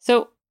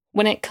 So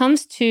when it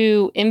comes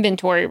to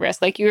inventory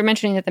risk, like you were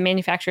mentioning that the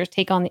manufacturers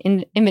take on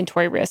the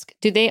inventory risk,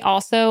 do they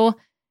also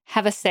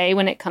have a say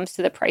when it comes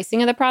to the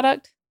pricing of the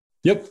product?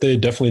 Yep, they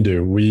definitely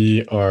do.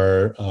 We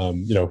are,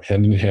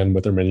 hand in hand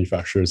with our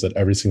manufacturers at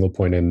every single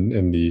point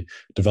in the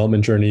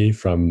development journey,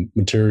 from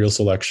material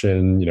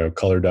selection,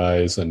 color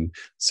dyes and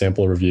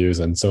sample reviews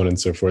and so on and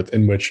so forth,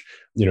 in which,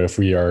 if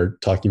we are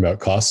talking about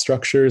cost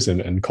structures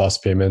and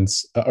cost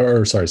payments,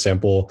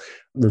 sample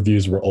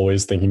reviews, we're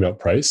always thinking about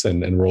price,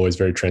 and we're always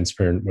very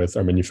transparent with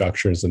our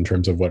manufacturers in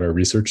terms of what our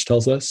research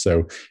tells us.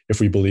 So if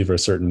we believe a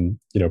certain,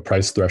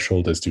 price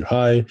threshold is too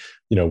high,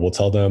 we'll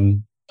tell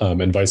them.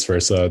 And vice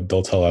versa,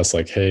 they'll tell us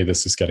like, hey,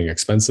 this is getting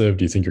expensive.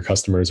 Do you think your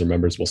customers or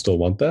members will still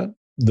want that?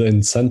 The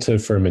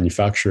incentive for a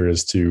manufacturer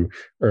is to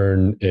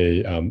earn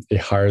a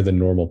higher than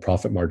normal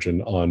profit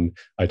margin on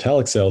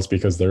Italic sales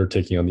because they're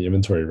taking on the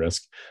inventory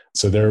risk.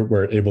 So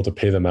we're able to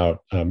pay them out,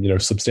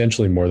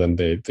 substantially more than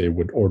they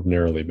would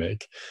ordinarily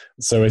make.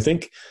 So I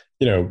think,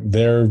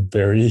 they're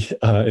very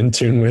in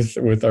tune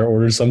with our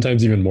orders,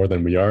 sometimes even more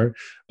than we are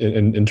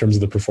in terms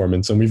of the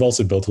performance. And we've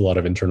also built a lot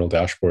of internal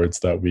dashboards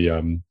that we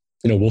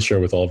we'll share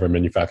with all of our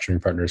manufacturing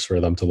partners for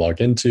them to log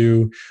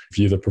into,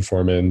 view the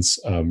performance.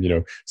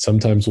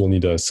 Sometimes we'll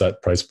need to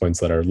set price points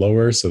that are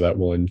lower, so that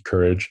will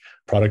encourage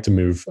product to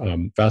move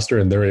faster,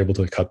 and they're able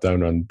to cut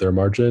down on their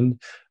margin.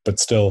 But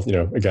still,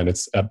 again,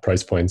 it's at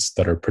price points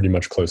that are pretty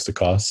much close to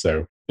cost.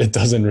 So it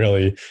doesn't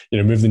really,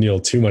 move the needle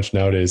too much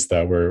nowadays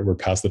that we're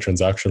past the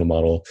transactional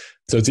model.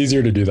 So it's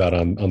easier to do that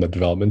on the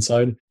development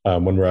side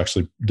when we're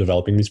actually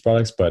developing these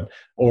products.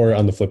 Or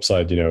on the flip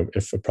side,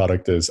 if a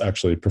product is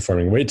actually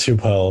performing way too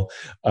well,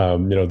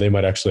 they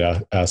might actually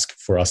ask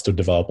for us to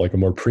develop like a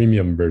more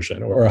premium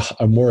version or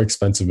a more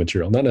expensive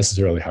material, not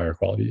necessarily higher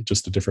quality,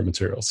 just a different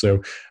material.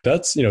 So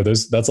that's,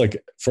 that's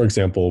like, for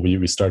example,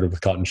 we started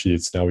with cotton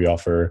sheets. Now we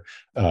offer,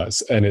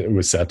 and it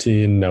was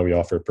sateen. Now we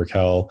offer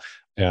percale.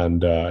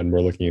 And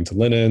we're looking into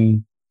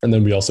linen, and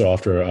then we also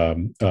offer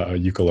a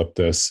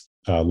eucalyptus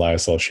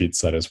lyocell sheet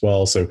set as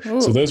well. So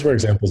those were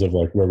examples of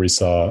like where we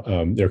saw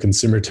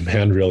consumer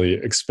demand really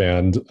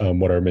expand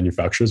what our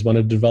manufacturers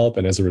wanted to develop,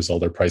 and as a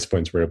result, our price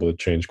points were able to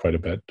change quite a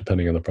bit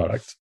depending on the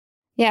product.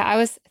 Yeah, I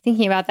was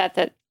thinking about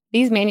that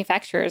these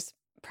manufacturers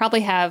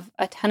probably have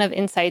a ton of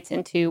insights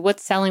into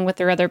what's selling with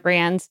their other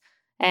brands,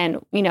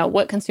 and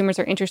what consumers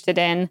are interested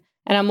in.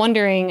 And I'm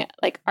wondering,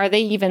 like, are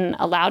they even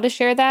allowed to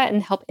share that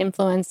and help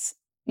influence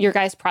your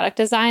guys' product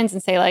designs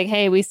and say like,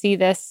 hey, we see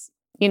this,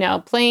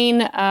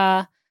 plain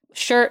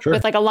shirt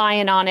with like a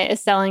lion on it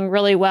is selling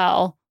really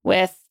well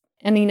with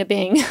Anine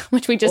Bing,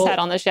 which we just had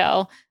on the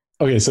show.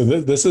 Okay, so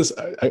this is,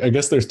 I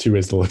guess there's two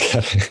ways to look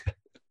at it.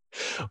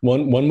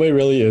 One way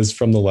really is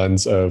from the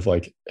lens of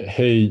like,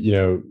 hey,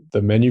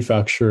 the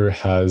manufacturer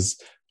has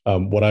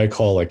what I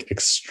call like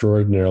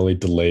extraordinarily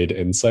delayed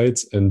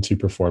insights into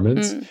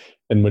performance,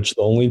 in which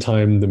the only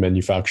time the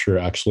manufacturer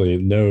actually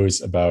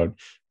knows about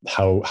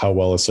how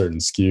well a certain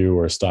SKU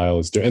or style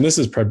is doing. And this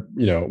is,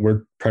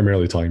 we're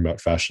primarily talking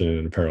about fashion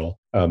and apparel.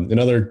 In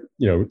other,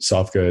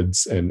 soft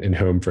goods and in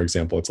home, for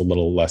example, it's a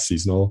little less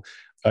seasonal.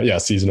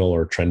 Seasonal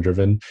or trend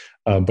driven.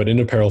 But in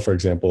apparel, for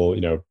example,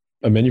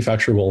 a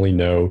manufacturer will only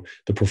know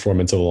the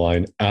performance of the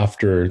line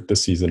after the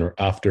season or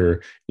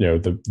after,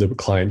 the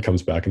client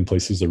comes back and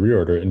places a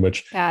reorder, in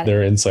which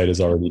their insight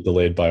is already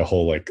delayed by a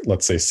whole, like,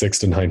 let's say 6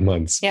 to 9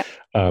 months. Yep.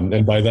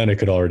 And by then it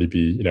could already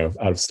be,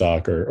 out of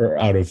stock or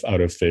out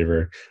of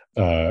favor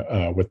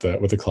with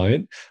the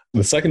client.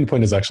 The second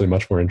point is actually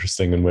much more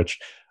interesting, in which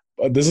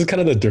this is kind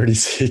of the dirty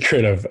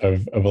secret of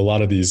a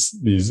lot of these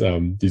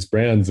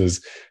brands,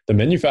 is the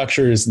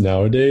manufacturers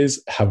nowadays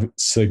have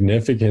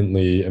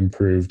significantly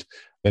improved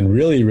and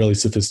really, really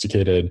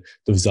sophisticated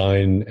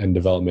design and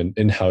development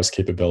in-house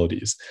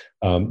capabilities.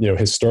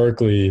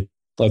 Historically,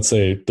 let's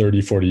say 30,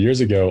 40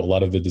 years ago, a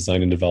lot of the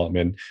design and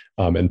development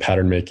and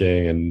pattern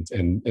making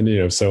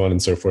and so on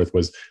and so forth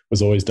was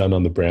always done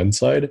on the brand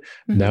side.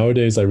 Mm-hmm.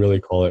 Nowadays, I really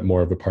call it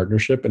more of a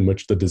partnership in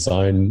which the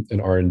design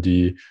and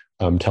R&D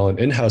talent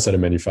in-house at a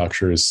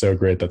manufacturer is so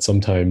great that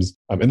sometimes,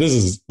 and this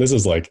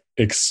is like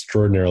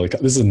extraordinarily,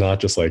 this is not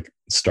just like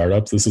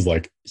startups, this is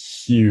like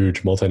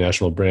huge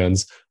multinational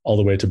brands, all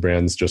the way to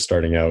brands just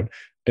starting out,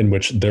 in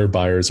which their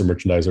buyers or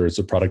merchandisers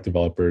or product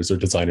developers or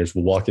designers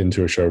will walk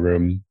into a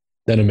showroom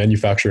that a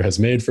manufacturer has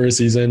made for a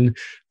season.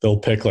 They'll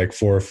pick like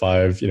 4 or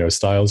 5,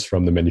 styles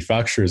from the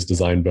manufacturer's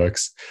design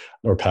books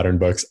or pattern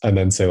books, and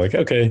then say like,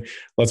 okay,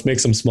 let's make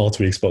some small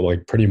tweaks, but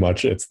like pretty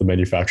much it's the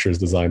manufacturer's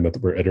design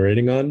that we're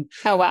iterating on.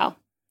 Oh, wow.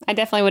 I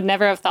definitely would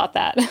never have thought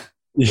that.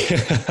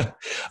 Yeah.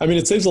 I mean,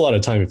 it saves a lot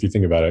of time if you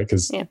think about it,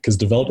 because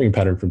developing a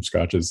pattern from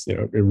scratch is,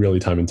 really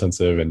time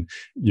intensive, and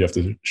you have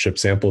to ship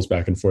samples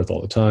back and forth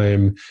all the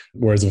time.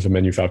 Whereas if a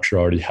manufacturer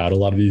already had a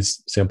lot of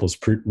these samples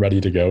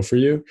ready to go for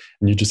you,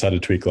 and you just had to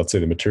tweak, let's say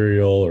the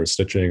material or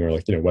stitching or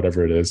like,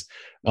 whatever it is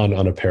on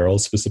apparel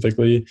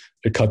specifically,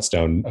 it cuts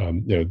down,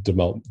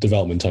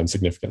 development time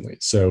significantly.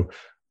 So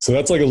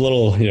that's like a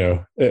little,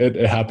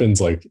 it happens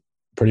like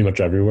pretty much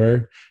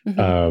everywhere.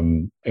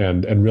 Mm-hmm.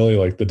 And really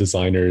like the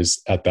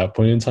designers at that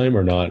point in time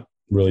are not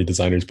really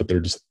designers, but they're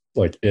just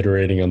like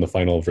iterating on the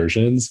final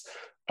versions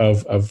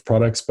of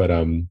products. But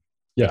I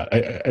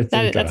think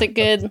that's a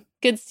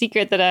good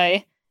secret that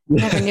I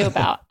never knew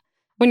about.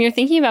 When you're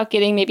thinking about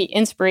getting maybe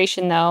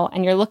inspiration though,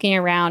 and you're looking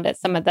around at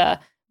some of the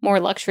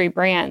more luxury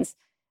brands,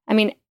 I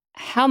mean,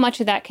 how much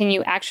of that can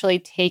you actually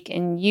take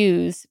and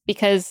use?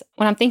 Because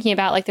when I'm thinking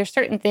about like, there's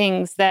certain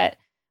things that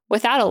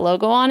without a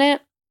logo on it,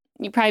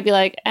 you'd probably be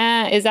like,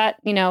 is that,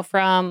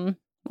 from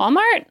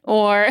Walmart?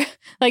 Or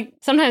like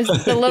sometimes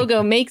the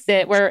logo makes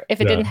it where if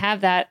it didn't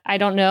have that, I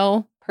don't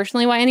know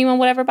personally why anyone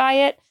would ever buy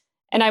it.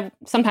 And I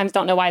sometimes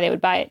don't know why they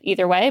would buy it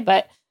either way.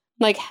 But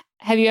like,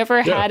 have you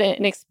ever had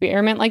an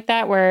experiment like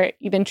that where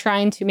you've been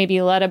trying to maybe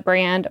let a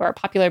brand or a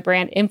popular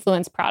brand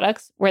influence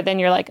products where then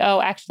you're like, oh,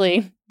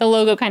 actually the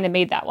logo kind of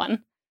made that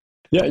one?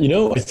 Yeah.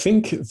 I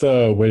think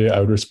the way I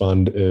would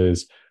respond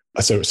is,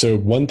 So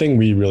one thing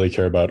we really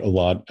care about a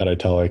lot at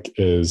Italic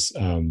is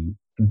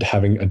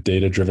having a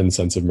data-driven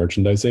sense of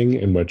merchandising,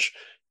 in which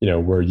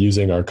we're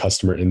using our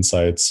customer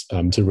insights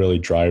to really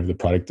drive the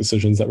product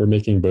decisions that we're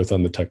making, both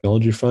on the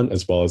technology front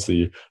as well as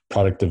the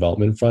product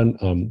development front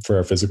for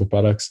our physical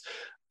products.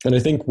 And I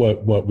think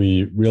what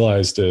we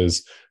realized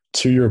is,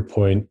 to your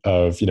point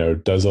of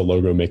does a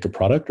logo make a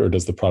product or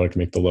does the product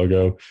make the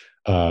logo,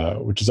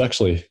 which is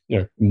actually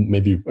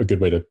maybe a good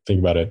way to think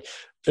about it,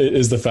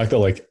 is the fact that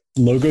like,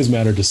 logos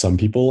matter to some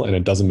people and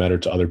it doesn't matter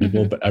to other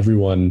people, but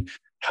everyone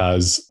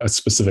has a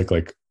specific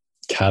like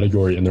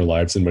category in their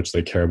lives in which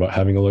they care about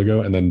having a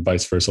logo, and then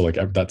vice versa. Like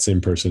that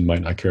same person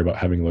might not care about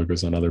having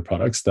logos on other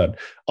products that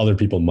other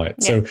people might.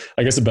 Yeah. So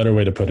I guess a better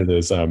way to put it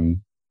is,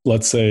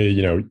 let's say,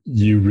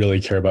 you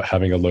really care about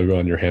having a logo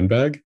on your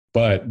handbag,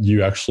 but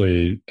you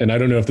actually, and I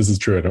don't know if this is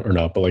true or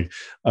not, but like,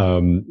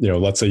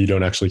 let's say you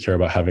don't actually care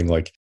about having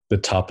like the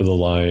top of the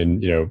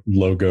line,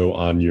 logo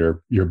on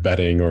your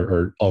bedding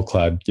or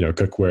all-clad,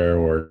 cookware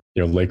or,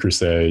 Le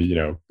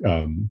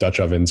Creuset, Dutch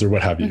ovens or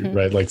what have you,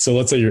 right? Like, so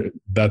let's say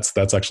that's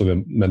actually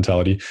the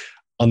mentality.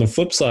 On the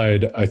flip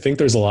side, I think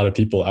there's a lot of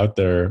people out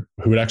there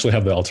who would actually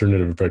have the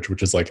alternative approach,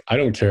 which is like, I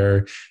don't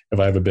care if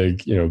I have a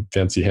big,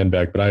 fancy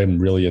handbag, but I am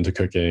really into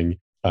cooking,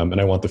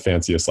 and I want the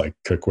fanciest like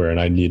cookware, and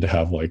I need to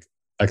have like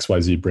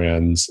XYZ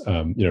brands,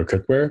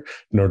 cookware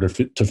in order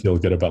to feel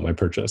good about my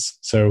purchase.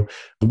 So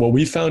what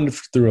we found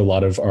through a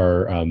lot of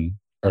our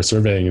are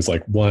surveying is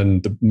like,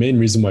 one, the main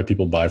reason why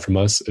people buy from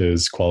us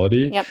is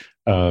quality. Yep.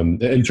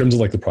 In terms of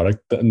like the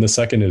product, and the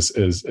second is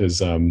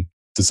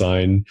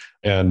design,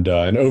 and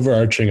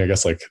overarching, I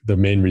guess, like the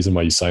main reason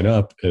why you sign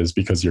up is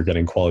because you're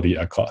getting quality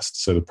at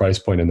cost. So the price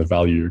point and the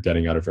value you're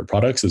getting out of your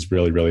products is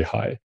really, really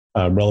high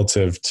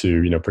relative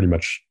to, pretty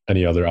much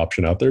any other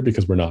option out there,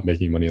 because we're not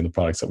making money on the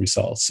products that we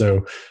sell.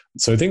 So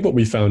I think what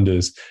we found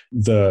is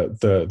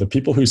the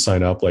people who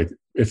sign up, like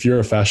if you're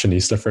a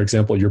fashionista, for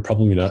example, you're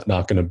probably not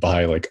going to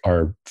buy like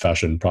our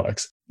fashion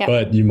products. Yeah.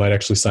 But you might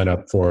actually sign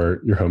up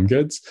for your home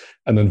goods,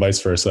 and then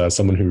vice versa.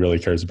 Someone who really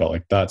cares about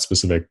like that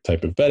specific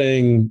type of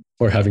bedding,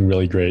 or having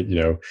really great,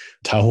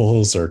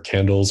 towels or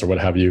candles or what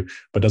have you,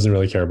 but doesn't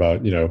really care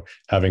about,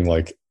 having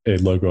like a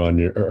logo on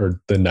your,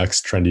 or the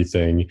next trendy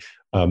thing.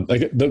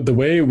 Like the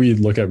way we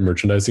look at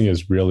merchandising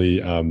is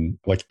really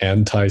like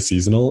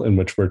anti-seasonal, in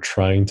which we're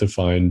trying to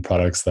find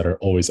products that are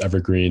always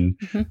evergreen.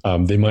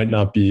 Mm-hmm. They might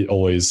not be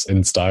always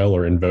in style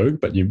or in vogue,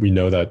 but we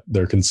know that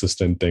they're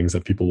consistent things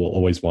that people will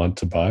always want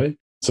to buy.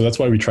 So that's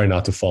why we try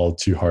not to fall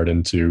too hard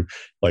into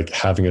like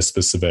having a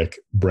specific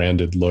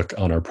branded look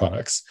on our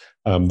products.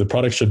 The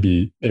product should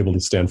be able to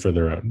stand for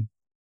their own.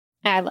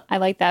 I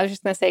like that. I was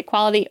just going to say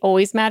quality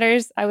always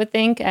matters, I would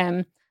think.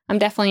 I'm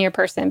definitely your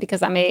person,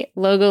 because I'm a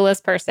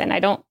logoless person. I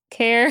don't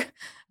care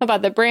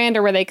about the brand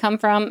or where they come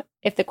from.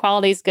 If the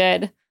quality's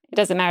good, it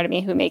doesn't matter to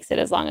me who makes it,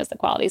 as long as the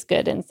quality's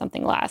good and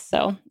something lasts.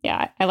 So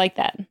yeah, I like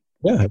that.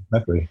 Yeah,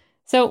 exactly.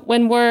 So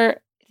when we're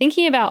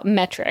thinking about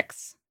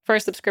metrics for a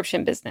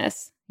subscription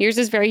business, yours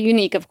is very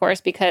unique, of course,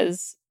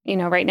 because,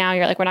 right now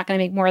you're like, we're not going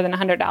to make more than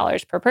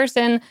 $100 per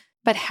person.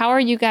 But how are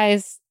you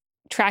guys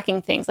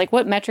tracking things? Like,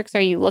 what metrics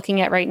are you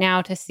looking at right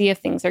now to see if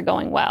things are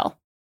going well?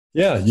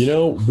 Yeah,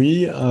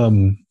 we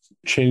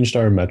changed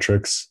our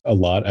metrics a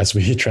lot as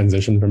we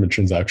transitioned from a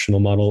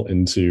transactional model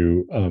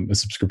into a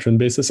subscription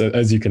basis,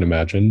 as you can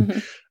imagine. Mm-hmm.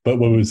 But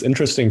what was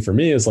interesting for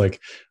me is like,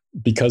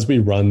 because we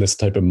run this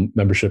type of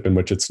membership in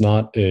which it's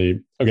not I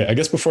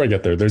guess before I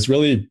get there, there's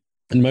really,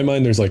 in my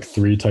mind, there's like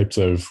three types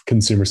of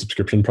consumer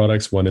subscription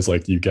products. One is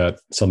like you get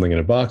something in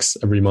a box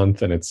every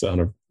month, and it's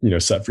on a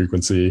set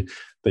frequency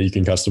that you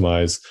can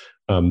customize.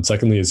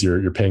 Secondly is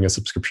you're paying a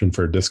subscription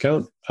for a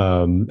discount.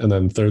 And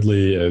then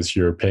thirdly is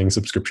you're paying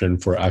subscription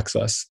for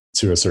access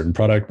to a certain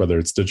product, whether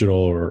it's digital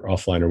or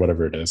offline or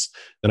whatever it is.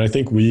 And I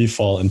think we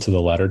fall into the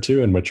latter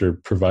two, in which you're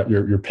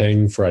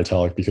paying for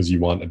Italic because you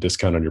want a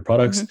discount on your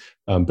products,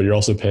 mm-hmm. But you're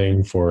also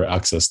paying for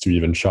access to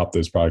even shop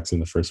those products in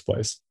the first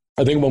place.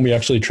 I think when we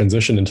actually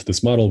transitioned into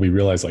this model, we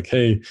realized like,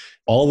 hey,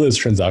 all those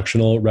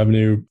transactional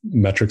revenue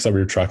metrics that we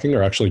were tracking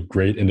are actually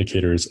great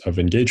indicators of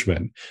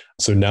engagement.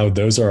 So now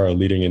those are our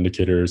leading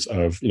indicators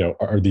of,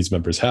 are these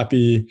members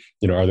happy?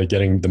 Are they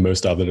getting the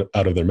most out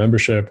of their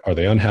membership? Are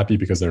they unhappy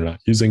because they're not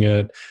using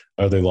it?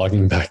 Are they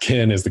logging back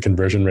in? Is the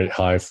conversion rate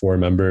high for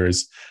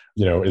members?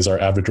 Is our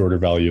average order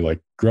value like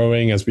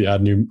growing as we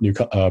add new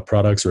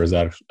products, or is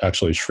that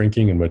actually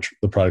shrinking, in which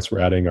the products we're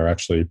adding are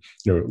actually,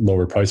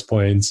 lower price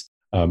points?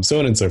 So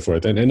on and so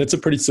forth. And it's a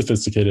pretty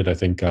sophisticated, I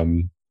think,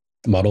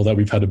 model that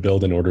we've had to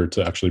build in order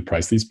to actually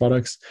price these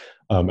products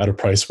at a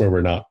price where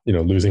we're not,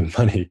 losing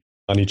money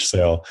on each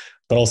sale,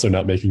 but also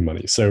not making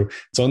money. So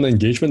on the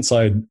engagement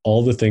side,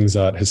 all the things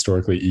that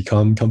historically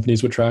e-com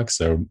companies would track,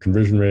 so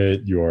conversion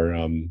rate, your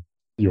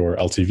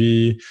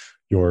LTV,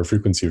 your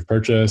frequency of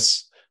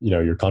purchase,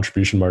 your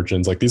contribution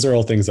margins, like these are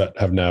all things that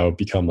have now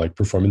become like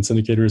performance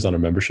indicators on a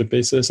membership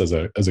basis as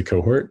a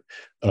cohort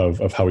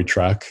of how we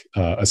track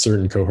a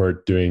certain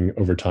cohort doing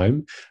over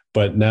time.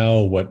 But now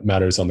what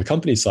matters on the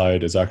company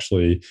side is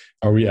actually,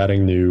 are we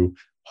adding new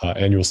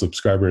annual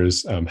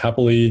subscribers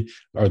happily?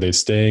 Are they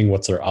staying?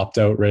 What's their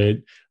opt-out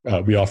rate?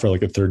 We offer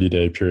like a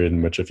 30-day period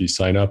in which if you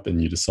sign up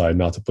and you decide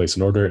not to place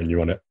an order and you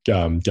want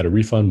to get a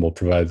refund, we'll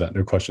provide that,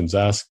 no questions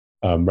asked.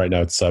 Right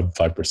now it's sub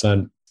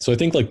 5%. So I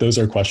think like those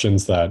are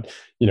questions that,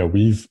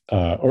 we've,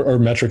 or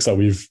metrics that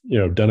we've,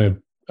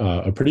 done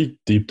a pretty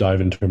deep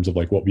dive in terms of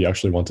like what we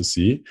actually want to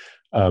see.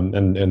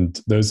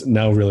 And those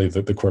now really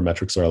the core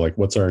metrics are like,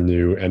 what's our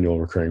new annual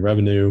recurring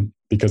revenue,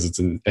 because it's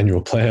an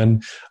annual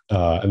plan.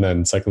 And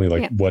then secondly,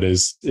 like what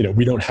is,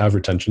 we don't have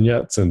retention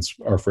yet, since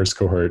our first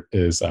cohort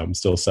is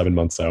still 7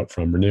 months out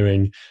from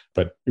renewing.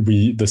 But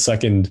the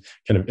second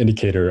kind of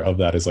indicator of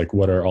that is like,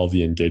 what are all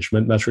the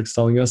engagement metrics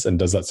telling us? And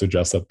does that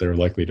suggest that they're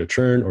likely to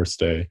churn or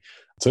stay?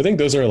 So I think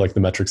those are like the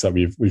metrics that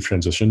we've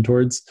transitioned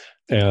towards,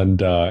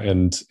 and I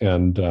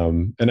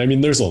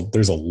mean, there's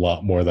a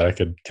lot more that I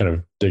could kind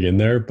of dig in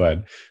there,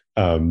 but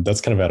that's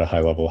kind of at a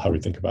high level how we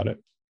think about it.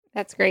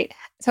 That's great.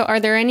 So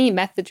are there any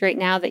methods right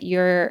now that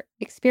you're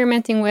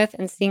experimenting with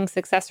and seeing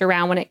success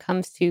around when it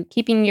comes to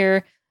keeping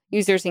your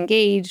users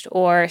engaged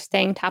or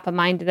staying top of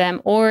mind to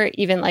them, or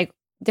even like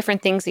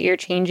different things that you're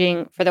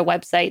changing for the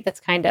website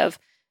that's kind of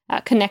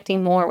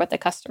connecting more with the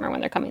customer when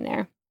they're coming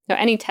there? So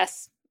any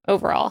tests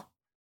overall?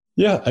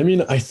 Yeah, I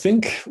mean, I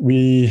think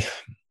we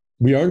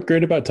aren't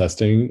great about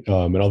testing,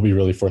 and I'll be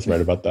really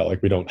forthright about that.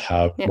 Like, we don't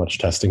have much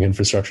testing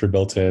infrastructure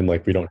built in.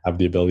 Like, we don't have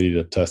the ability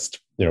to test,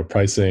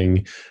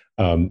 pricing.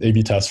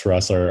 A/B tests for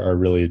us are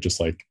really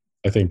just like,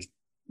 I think,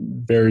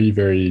 very,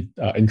 very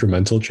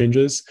incremental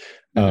changes.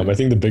 I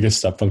think the biggest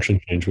step function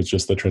change was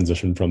just the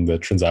transition from the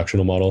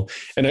transactional model.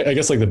 And I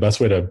guess like the best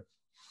way to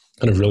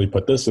kind of really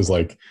put this is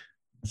like,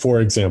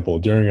 for example,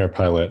 during our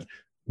pilot,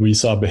 we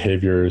saw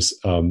behaviors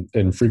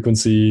in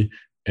frequency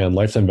and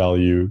lifetime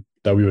value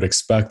that we would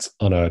expect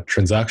on a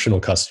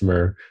transactional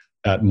customer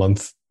at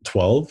month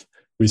 12.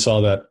 We saw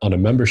that on a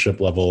membership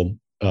level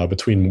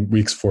between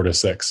weeks 4 to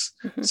 6.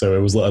 So it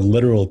was a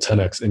literal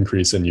 10x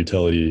increase in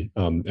utility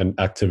and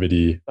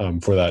activity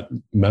for that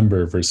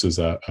member versus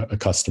a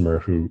customer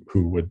who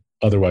would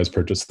otherwise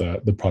purchase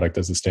the product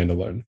as a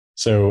standalone.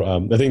 So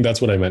I think that's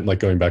what I meant, like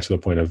going back to the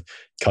point of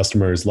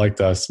customers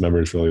liked us,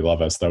 members really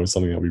love us. That was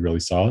something that we really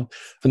saw.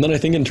 And then I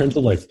think in terms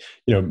of like,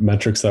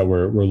 metrics that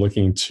we're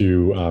looking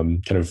to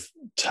kind of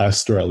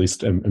test or at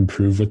least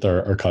improve with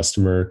our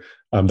customer,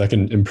 that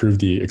can improve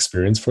the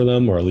experience for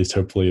them, or at least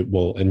hopefully it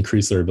will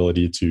increase their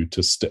ability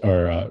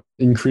to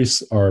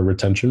increase our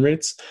retention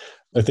rates.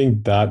 I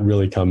think that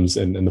really comes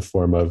in the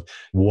form of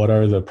what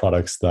are the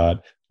products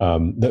that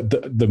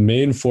the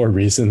main 4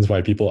 reasons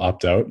why people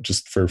opt out,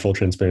 just for full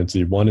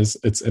transparency. One is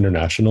it's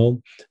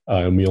international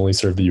and we only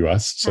serve the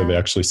US. So they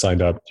actually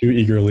signed up too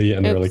eagerly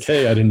and they were like,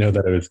 hey, I didn't know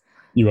that it was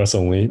US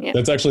only. Yeah.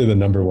 That's actually the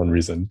number 1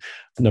 reason.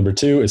 Number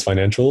 2 is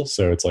financial.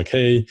 So it's like,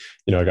 hey,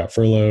 I got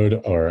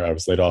furloughed or I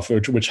was laid off,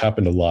 which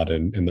happened a lot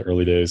in the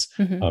early days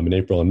in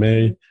April and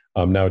May.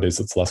 Nowadays,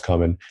 it's less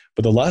common.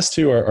 But the last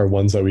 2 are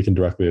ones that we can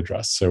directly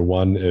address. So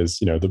one is,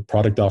 the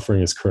product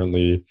offering is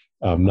currently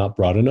not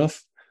broad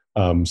enough.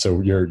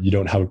 So you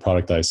don't have a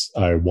product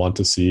I want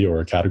to see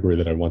or a category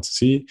that I want to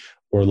see.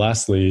 Or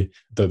lastly,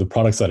 the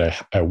products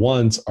that I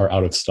want are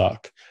out of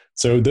stock.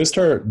 So those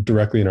are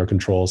directly in our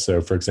control.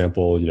 So for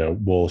example,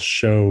 we'll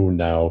show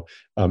now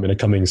in a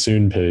coming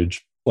soon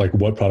page, like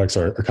what products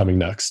are coming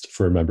next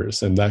for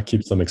members, and that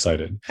keeps them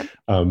excited.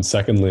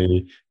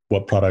 Secondly,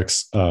 what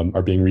products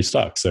are being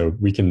restocked. So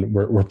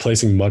we're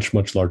placing much,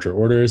 much larger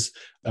orders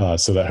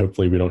so that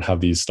hopefully we don't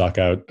have these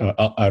out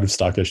of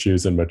stock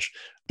issues in which,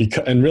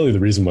 and really the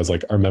reason was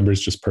like our members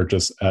just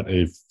purchase at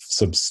a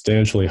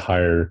substantially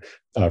higher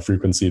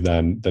frequency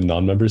than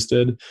non-members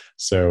did.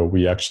 So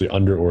we actually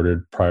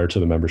under-ordered prior to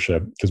the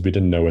membership because we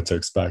didn't know what to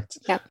expect.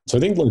 Yeah. So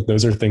I think like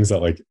those are things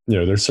that like,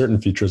 there's certain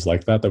features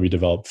like that we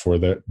developed for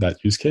that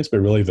use case,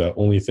 but really the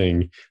only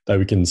thing that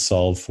we can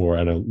solve for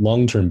on a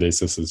long-term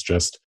basis is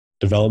just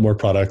develop more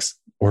products,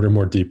 order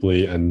more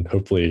deeply, and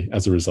hopefully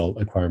as a result,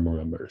 acquire more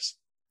members.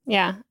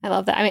 Yeah, I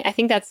love that. I mean, I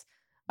think that's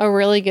a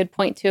really good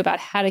point too about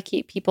how to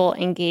keep people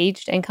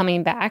engaged and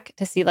coming back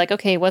to see like,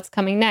 okay, what's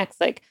coming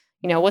next? Like,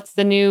 what's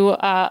the new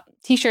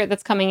t-shirt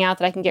that's coming out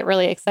that I can get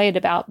really excited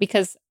about?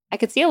 Because I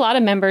could see a lot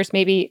of members,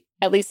 maybe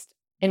at least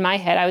in my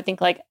head, I would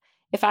think like,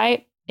 if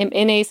I am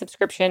in a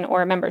subscription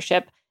or a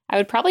membership, I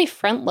would probably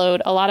front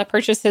load a lot of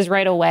purchases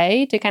right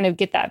away to kind of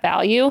get that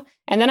value.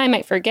 And then I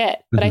might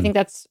forget. But I think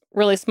that's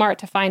really smart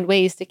to find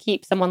ways to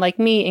keep someone like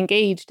me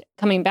engaged,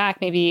 coming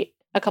back maybe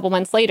a couple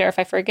months later if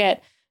I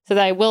forget, so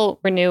that I will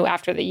renew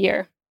after the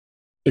year.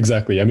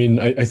 Exactly. I mean,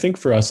 I think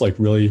for us, like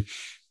really,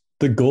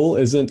 the goal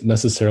isn't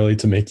necessarily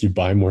to make you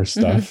buy more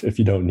stuff if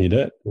you don't need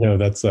it.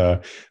 That's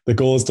the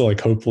goal is to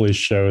like hopefully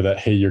show that,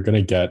 hey, you're going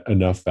to get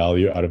enough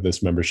value out of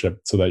this membership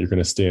so that you're going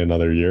to stay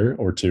another year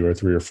or 2 or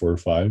 3 or 4 or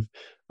 5,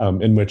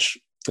 in which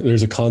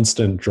there's a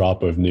constant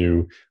drop of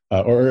new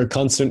or a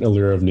constant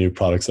allure of new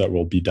products that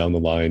will be down the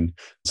line,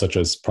 such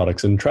as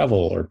products in travel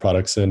or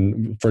products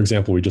in, for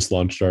example, we just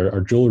launched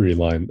our jewelry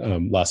line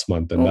last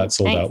month and that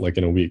sold out like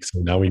in a week. So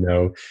now we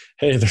know,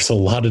 hey, there's a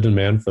lot of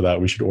demand for that.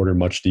 We should order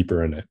much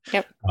deeper in it.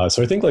 Yep.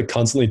 So I think like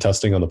constantly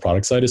testing on the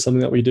product side is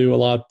something that we do a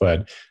lot,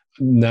 but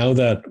now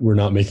that we're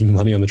not making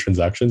money on the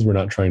transactions, we're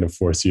not trying to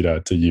force you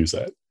to use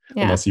it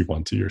unless you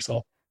want to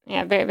yourself.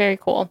 Yeah, very, very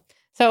cool.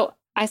 So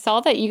I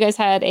saw that you guys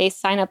had a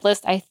sign-up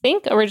list. I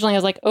think originally it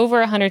was like over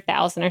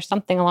 100,000 or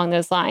something along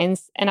those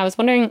lines. And I was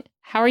wondering,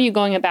 how are you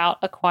going about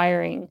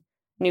acquiring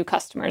new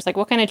customers? Like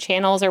what kind of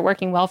channels are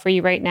working well for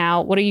you right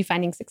now? What are you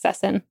finding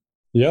success in?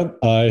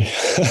 Yep.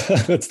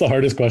 That's the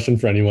hardest question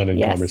for anyone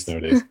in commerce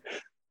nowadays.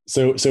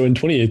 So in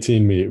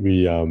 2018,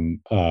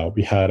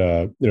 we had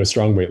a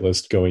strong wait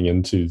list going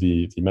into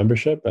the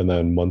membership. And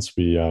then once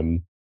we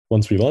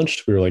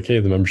launched, we were like,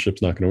 hey, the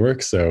membership's not going to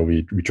work. So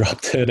we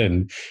dropped it.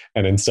 And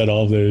instead,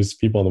 all of those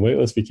people on the wait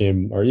list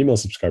became our email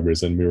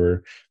subscribers. And we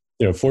were,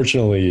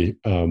 fortunately,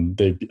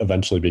 they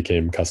eventually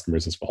became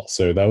customers as well.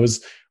 So that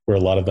was where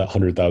a lot of that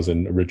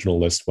 100,000 original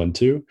list went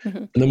to.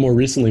 And then more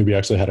recently, we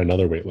actually had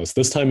another wait list.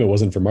 This time it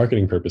wasn't for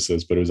marketing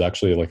purposes, but it was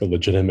actually like a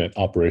legitimate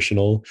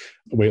operational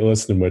wait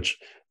list in which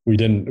we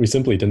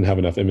simply didn't have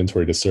enough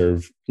inventory to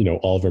serve,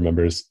 all of our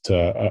members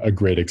to a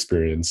great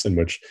experience, in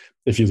which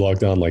if you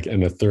logged on like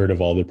and a third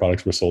of all the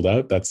products were sold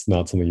out, that's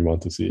not something you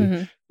want to see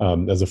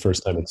as a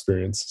first time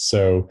experience.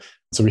 So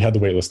we had the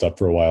waitlist up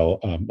for a while,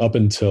 up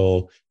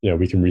until,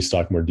 we can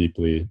restock more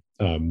deeply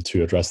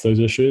to address those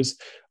issues,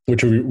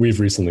 which we've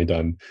recently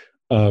done.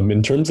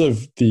 In terms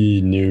of the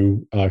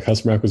new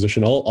customer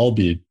acquisition, I'll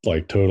be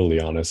like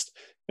totally honest.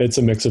 It's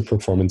a mix of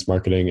performance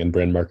marketing and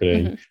brand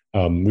marketing.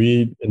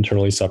 We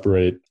internally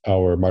separate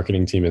our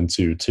marketing team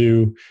into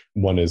two.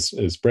 One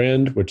is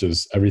brand, which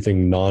is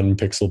everything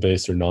non-pixel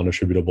based or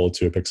non-attributable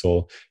to a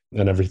pixel,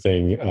 and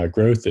everything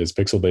growth is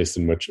pixel based,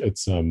 in which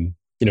it's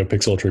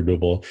pixel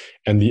attributable.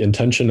 And the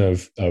intention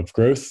of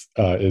growth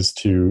is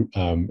to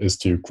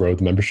grow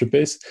the membership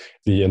base.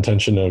 The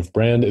intention of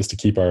brand is to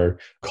keep our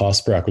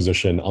cost per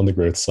acquisition on the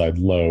growth side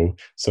low,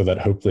 so that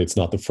hopefully it's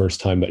not the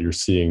first time that you're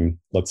seeing,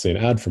 let's say, an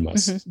ad from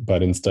us,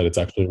 but instead it's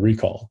actually a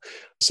recall.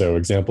 So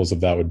examples of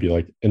that would be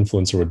like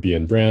influencer would be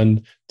in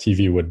brand,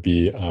 TV would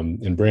be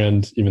in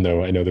brand, even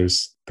though I know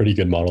there's pretty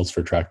good models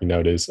for tracking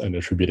nowadays and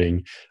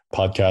attributing.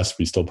 Podcasts,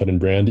 we still put in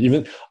brand.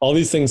 Even all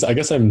these things, I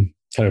guess I'm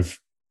kind of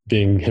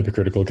being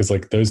hypocritical because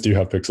like those do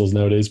have pixels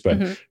nowadays, but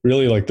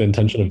really like the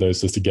intention of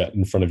those is to get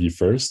in front of you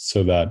first,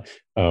 so that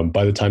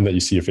by the time that you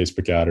see a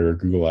Facebook ad or a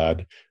Google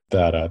ad,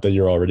 that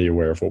you're already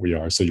aware of what we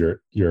are. So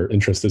your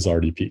interest is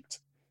already peaked.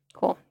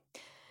 Cool.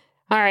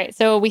 All right.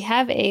 So we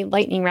have a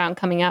lightning round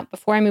coming up.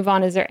 Before I move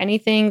on, is there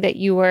anything that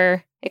you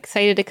were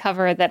excited to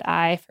cover that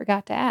I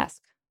forgot to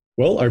ask?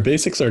 Well, our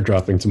basics are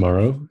dropping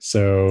tomorrow.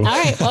 So all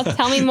right. Well,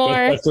 tell me more.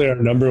 That's actually our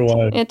number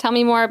one. Yeah, tell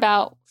me more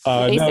about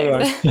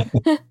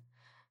basics.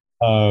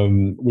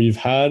 We've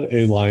had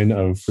a line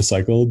of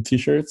recycled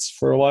t-shirts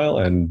for a while,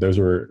 and those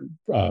were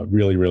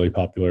really, really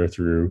popular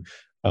through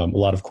a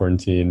lot of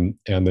quarantine.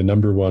 And the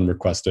number one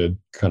requested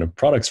kind of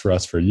products for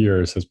us for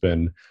years has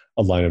been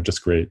a line of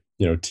just great,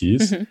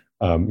 tees,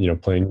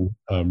 plain,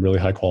 really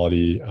high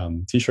quality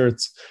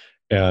t-shirts.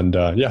 And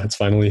it's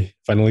finally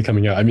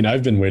coming out. I mean,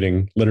 I've been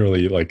waiting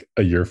literally like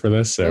a year for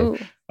this, so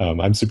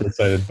I'm super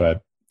excited.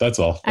 But that's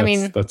all.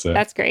 That's it.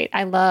 That's great.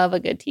 I love a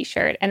good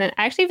t-shirt, and then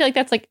I actually feel like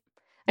that's like.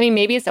 I mean,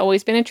 maybe it's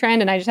always been a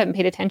trend and I just haven't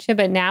paid attention,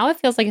 but now it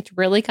feels like it's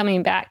really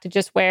coming back to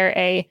just wear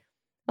a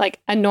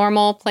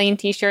normal plain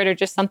t-shirt or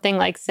just something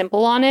like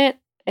simple on it.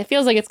 It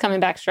feels like it's coming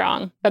back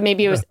strong, but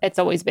maybe it's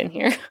always been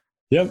here.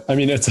 Yep. I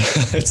mean,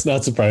 it's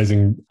not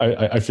surprising.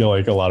 I feel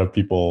like a lot of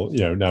people,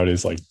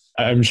 nowadays, like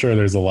I'm sure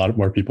there's a lot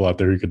more people out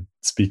there who could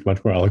speak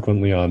much more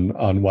eloquently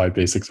on why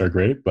basics are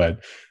great,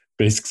 but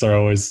basics are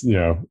always,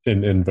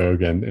 in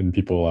vogue, and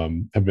people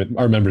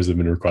our members have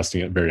been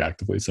requesting it very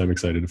actively. So I'm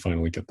excited to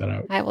finally get that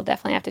out. I will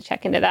definitely have to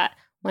check into that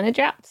when it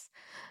drops.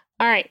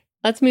 All right,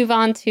 let's move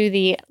on to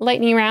the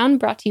lightning round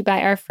brought to you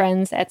by our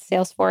friends at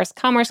Salesforce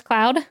Commerce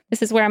Cloud.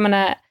 This is where I'm going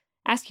to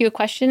ask you a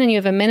question and you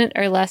have a minute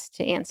or less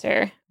to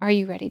answer. Are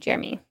you ready,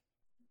 Jeremy?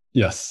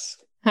 Yes.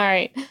 All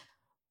right.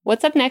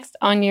 What's up next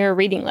on your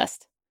reading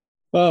list?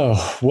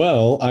 Oh,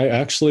 well, I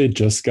actually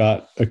just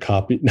got a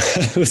copy.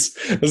 This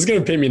is going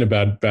to paint me in a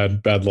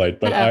bad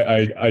light, but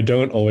I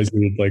don't always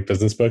read like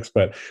business books,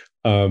 but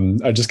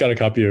I just got a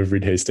copy of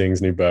Reed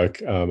Hastings' new book.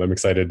 I'm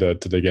excited to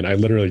dig in. I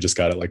literally just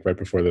got it like right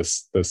before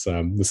this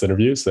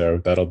interview.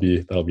 So that'll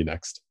be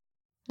next.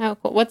 Oh,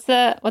 cool. What's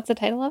the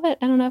title of it?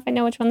 I don't know if I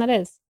know which one that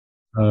is.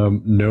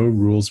 No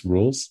Rules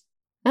Rules.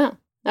 Oh,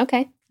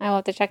 okay. I will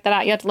have to check that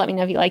out. You have to let me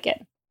know if you like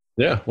it.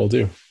 Yeah, will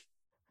do.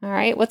 All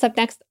right. What's up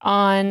next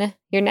on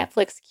your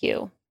Netflix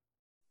queue?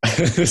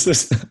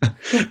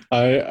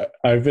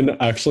 I've been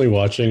actually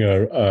watching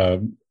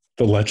The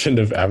Legend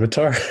of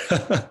Avatar.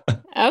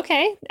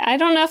 Okay. I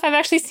don't know if I've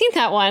actually seen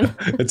that one.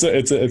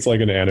 It's like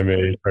an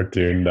anime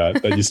cartoon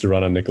that used to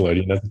run on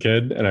Nickelodeon as a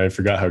kid, and I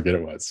forgot how good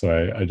it was.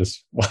 So I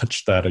just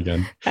watched that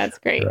again. That's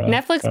great.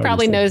 Netflix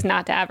probably knows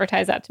not to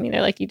advertise that to me.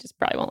 They're like, you just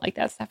probably won't like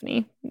that,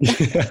 Stephanie.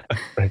 Yeah,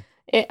 right.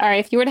 All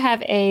right. If you were to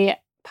have a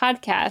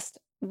podcast,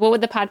 what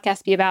would the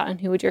podcast be about, and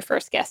who would your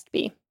first guest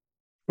be?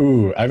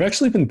 Ooh, I've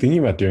actually been thinking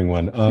about doing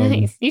one.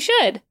 Nice. You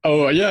should.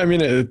 Oh yeah, I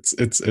mean it's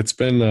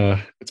been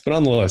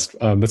on the list.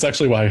 That's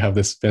actually why I have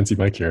this fancy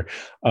mic here.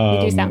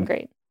 You do sound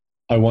great.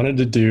 I wanted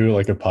to do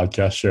like a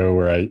podcast show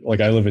where I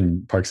live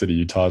in Park City,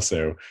 Utah,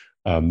 so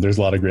there's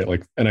a lot of great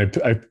and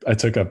I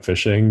took up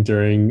fishing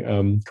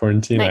during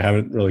quarantine. Nice. I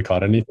haven't really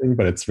caught anything,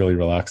 but it's really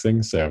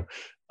relaxing. So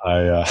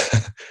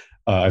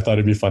I thought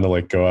it'd be fun to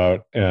like go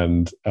out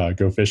and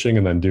go fishing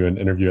and then do an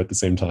interview at the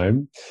same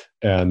time.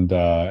 And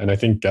I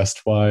think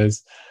guest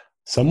wise,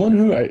 someone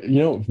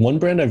who one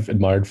brand I've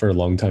admired for a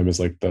long time is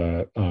like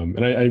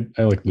and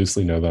I like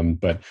loosely know them,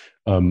 but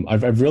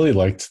I've really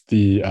liked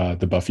the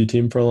Buffy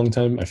team for a long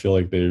time. I feel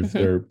like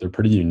they're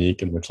pretty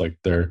unique in which like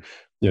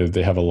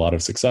they have a lot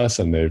of success,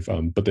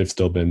 and but they've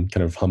still been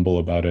kind of humble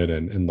about it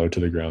and low to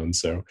the ground.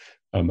 So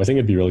I think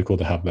it'd be really cool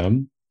to have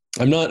them.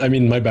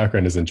 My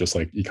background isn't just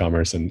like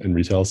e-commerce and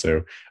retail,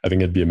 so I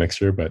think it'd be a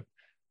mixture, but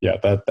yeah,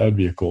 that would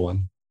be a cool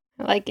one.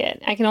 I like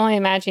it. I can only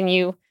imagine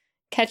you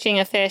catching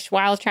a fish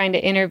while trying to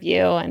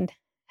interview and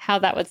how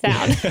that would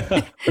sound.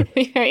 It'd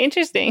be very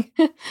interesting.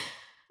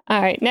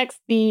 All right. Next,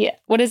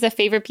 what is a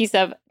favorite piece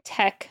of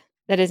tech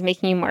that is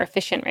making you more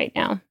efficient right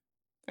now,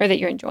 or that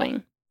you're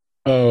enjoying?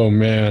 Oh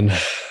man,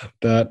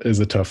 that is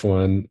a tough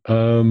one.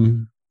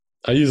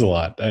 I use a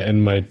lot,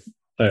 and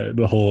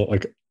the whole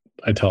like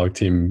Italic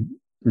team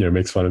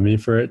makes fun of me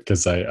for it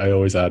because I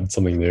always add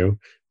something new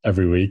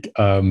every week.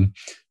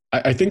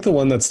 I think the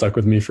one that stuck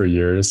with me for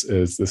years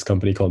is this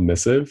company called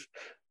Missive.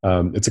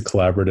 It's a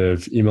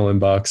collaborative email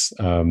inbox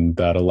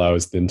that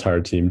allows the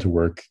entire team to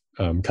work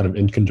kind of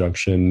in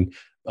conjunction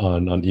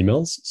on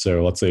emails.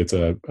 So let's say it's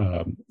an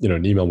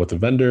email with a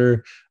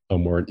vendor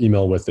or an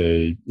email with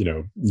a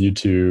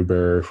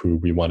YouTuber who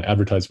we want to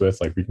advertise with.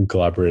 Like we can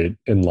collaborate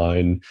in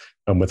line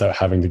without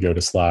having to go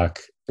to Slack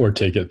or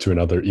take it to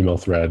another email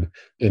thread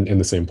in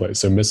the same place.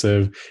 So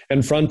Missive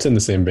and Front in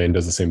the same vein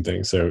does the same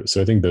thing. So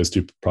I think those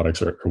two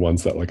products are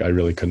ones that like I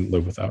really couldn't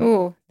live without.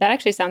 Ooh, that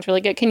actually sounds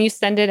really good. Can you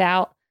send it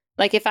out?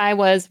 Like if I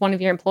was one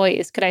of your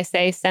employees, could I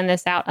say send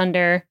this out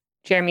under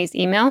Jeremy's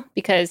email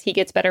because he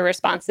gets better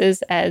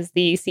responses as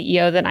the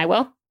CEO than I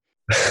will?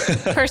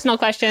 Personal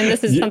question.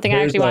 This is something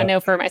I actually want to know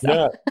for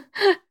myself.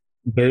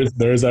 Yeah.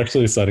 There's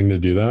actually a setting to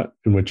do that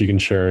in which you can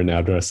share an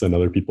address and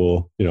other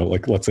people,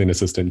 like let's say an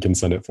assistant can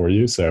send it for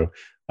you. So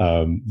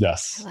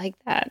yes. I like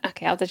that.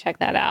 Okay, I'll have to check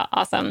that out.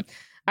 Awesome.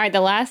 All right,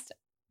 the last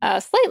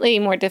slightly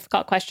more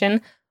difficult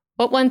question.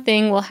 What one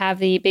thing will have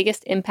the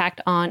biggest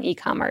impact on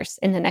e-commerce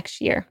in the next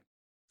year?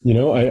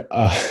 I'm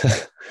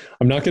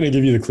not going to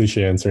give you the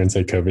cliche answer and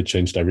say COVID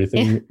changed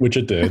everything, which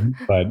it did.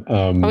 But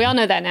we all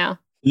know that now.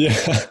 Yeah,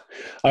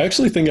 I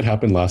actually think it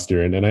happened last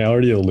year, and I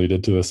already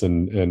alluded to this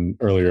in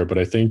earlier. But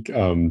I think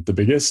the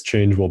biggest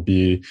change will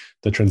be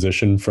the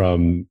transition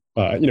from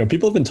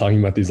people have been talking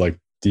about these like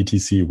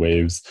DTC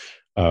waves.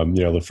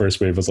 The first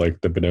wave was like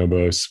the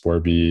Bonobos,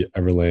 Warby,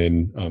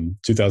 Everlane,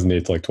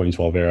 2008 to like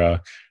 2012 era,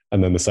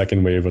 and then the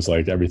second wave was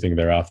like everything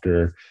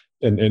thereafter.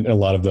 And a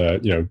lot of the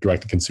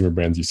direct-to-consumer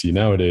brands you see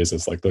nowadays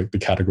as like the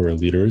category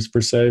leaders per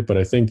se. But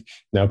I think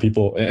now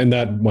people, and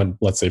that went,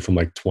 let's say from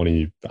like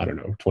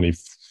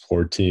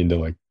 2014 to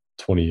like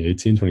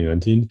 2018,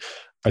 2019.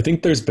 I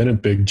think there's been a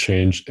big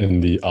change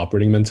in the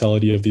operating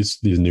mentality of these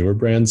newer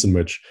brands, in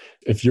which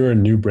if you're a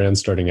new brand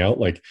starting out,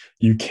 like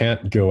you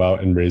can't go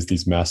out and raise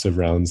these massive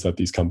rounds that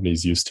these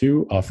companies used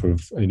to off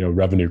of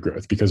revenue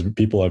growth, because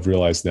people have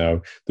realized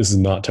now this is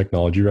not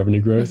technology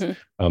revenue growth.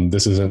 Mm-hmm.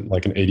 This isn't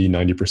like an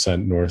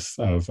 80-90% north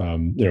of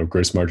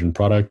gross margin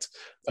product.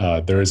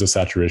 There is a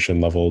saturation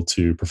level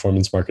to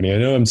performance marketing. I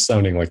know I'm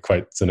sounding like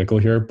quite cynical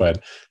here,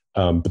 but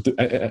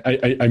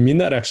I mean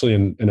that actually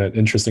in an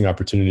interesting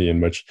opportunity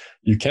in which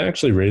you can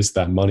actually raise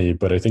that money.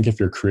 But I think if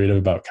you're creative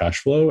about cash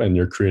flow and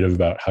you're creative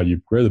about how you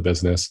grow the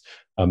business,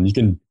 you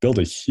can build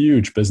a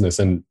huge business.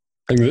 And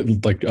I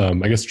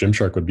guess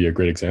Gymshark would be a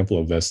great example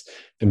of this,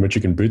 in which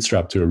you can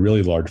bootstrap to a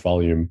really large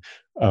volume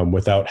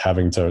without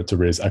having to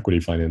raise equity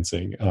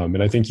financing.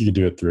 And I think you could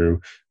do it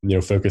through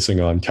focusing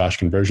on cash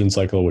conversion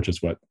cycle, which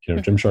is what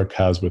Gymshark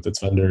has with its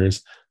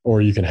vendors, or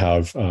you can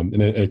have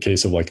in a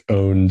case of like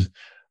owned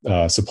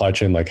supply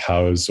chain like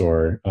Houzz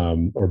or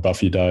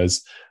Buffy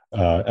does.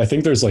 I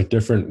think there's like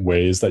different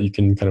ways that you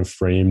can kind of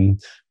frame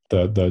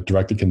the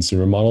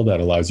direct-to-consumer model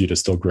that allows you to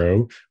still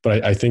grow.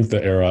 But I think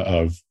the era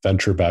of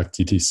venture-backed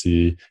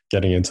DTC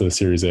getting into the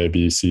Series A,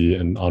 B, C,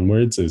 and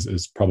onwards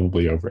is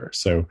probably over.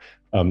 So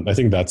I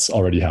think that's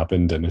already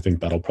happened, and I think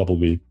that'll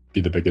probably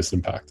be the biggest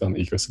impact on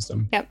the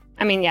ecosystem. Yep.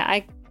 I mean, yeah,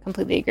 I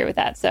completely agree with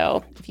that.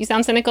 So if you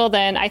sound cynical,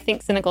 then I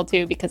think cynical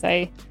too, because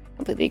I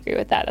completely agree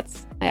with that.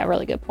 That's a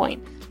really good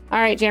point. All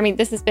right, Jeremy,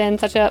 this has been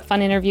such a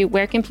fun interview.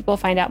 Where can people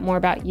find out more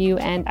about you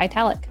and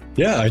Italic?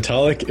 Yeah,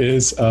 Italic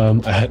is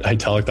at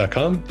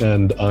italic.com,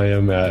 and I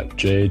am at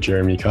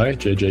jjeremycai,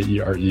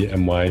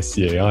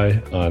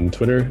 JJEREMYCAI on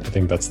Twitter. I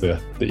think that's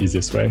the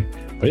easiest way.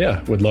 But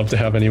yeah, would love to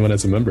have anyone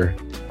as a member.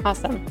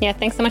 Awesome. Yeah,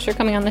 thanks so much for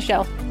coming on the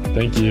show.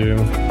 Thank you.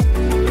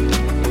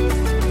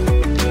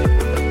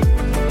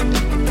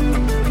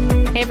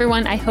 Hey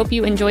everyone, I hope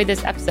you enjoyed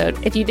this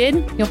episode. If you did,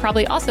 you'll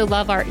probably also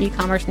love our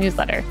e-commerce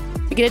newsletter.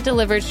 To get it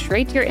delivered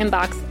straight to your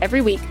inbox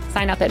every week,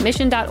 sign up at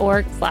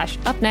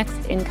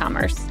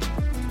mission.org/upnextincommerce.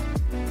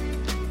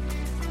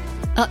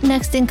 Up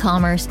Next in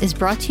Commerce is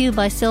brought to you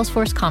by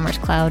Salesforce Commerce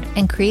Cloud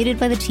and created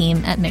by the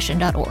team at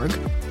mission.org.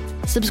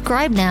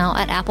 Subscribe now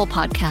at Apple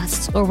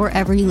Podcasts or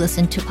wherever you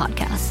listen to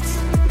podcasts.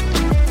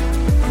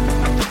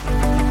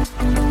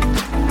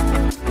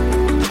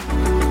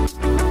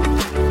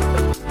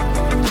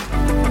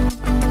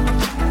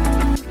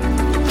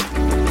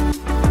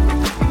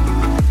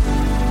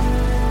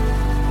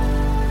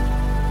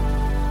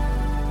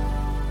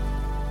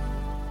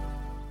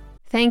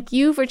 Thank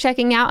you for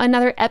checking out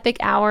another epic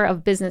hour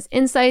of business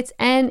insights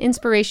and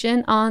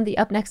inspiration on the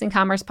Up Next in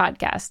Commerce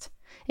podcast.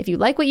 If you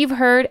like what you've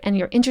heard and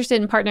you're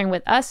interested in partnering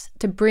with us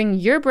to bring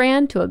your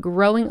brand to a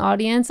growing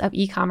audience of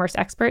e-commerce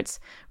experts,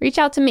 reach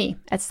out to me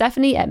at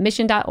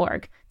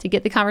Stephanie@mission.org to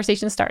get the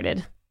conversation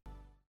started.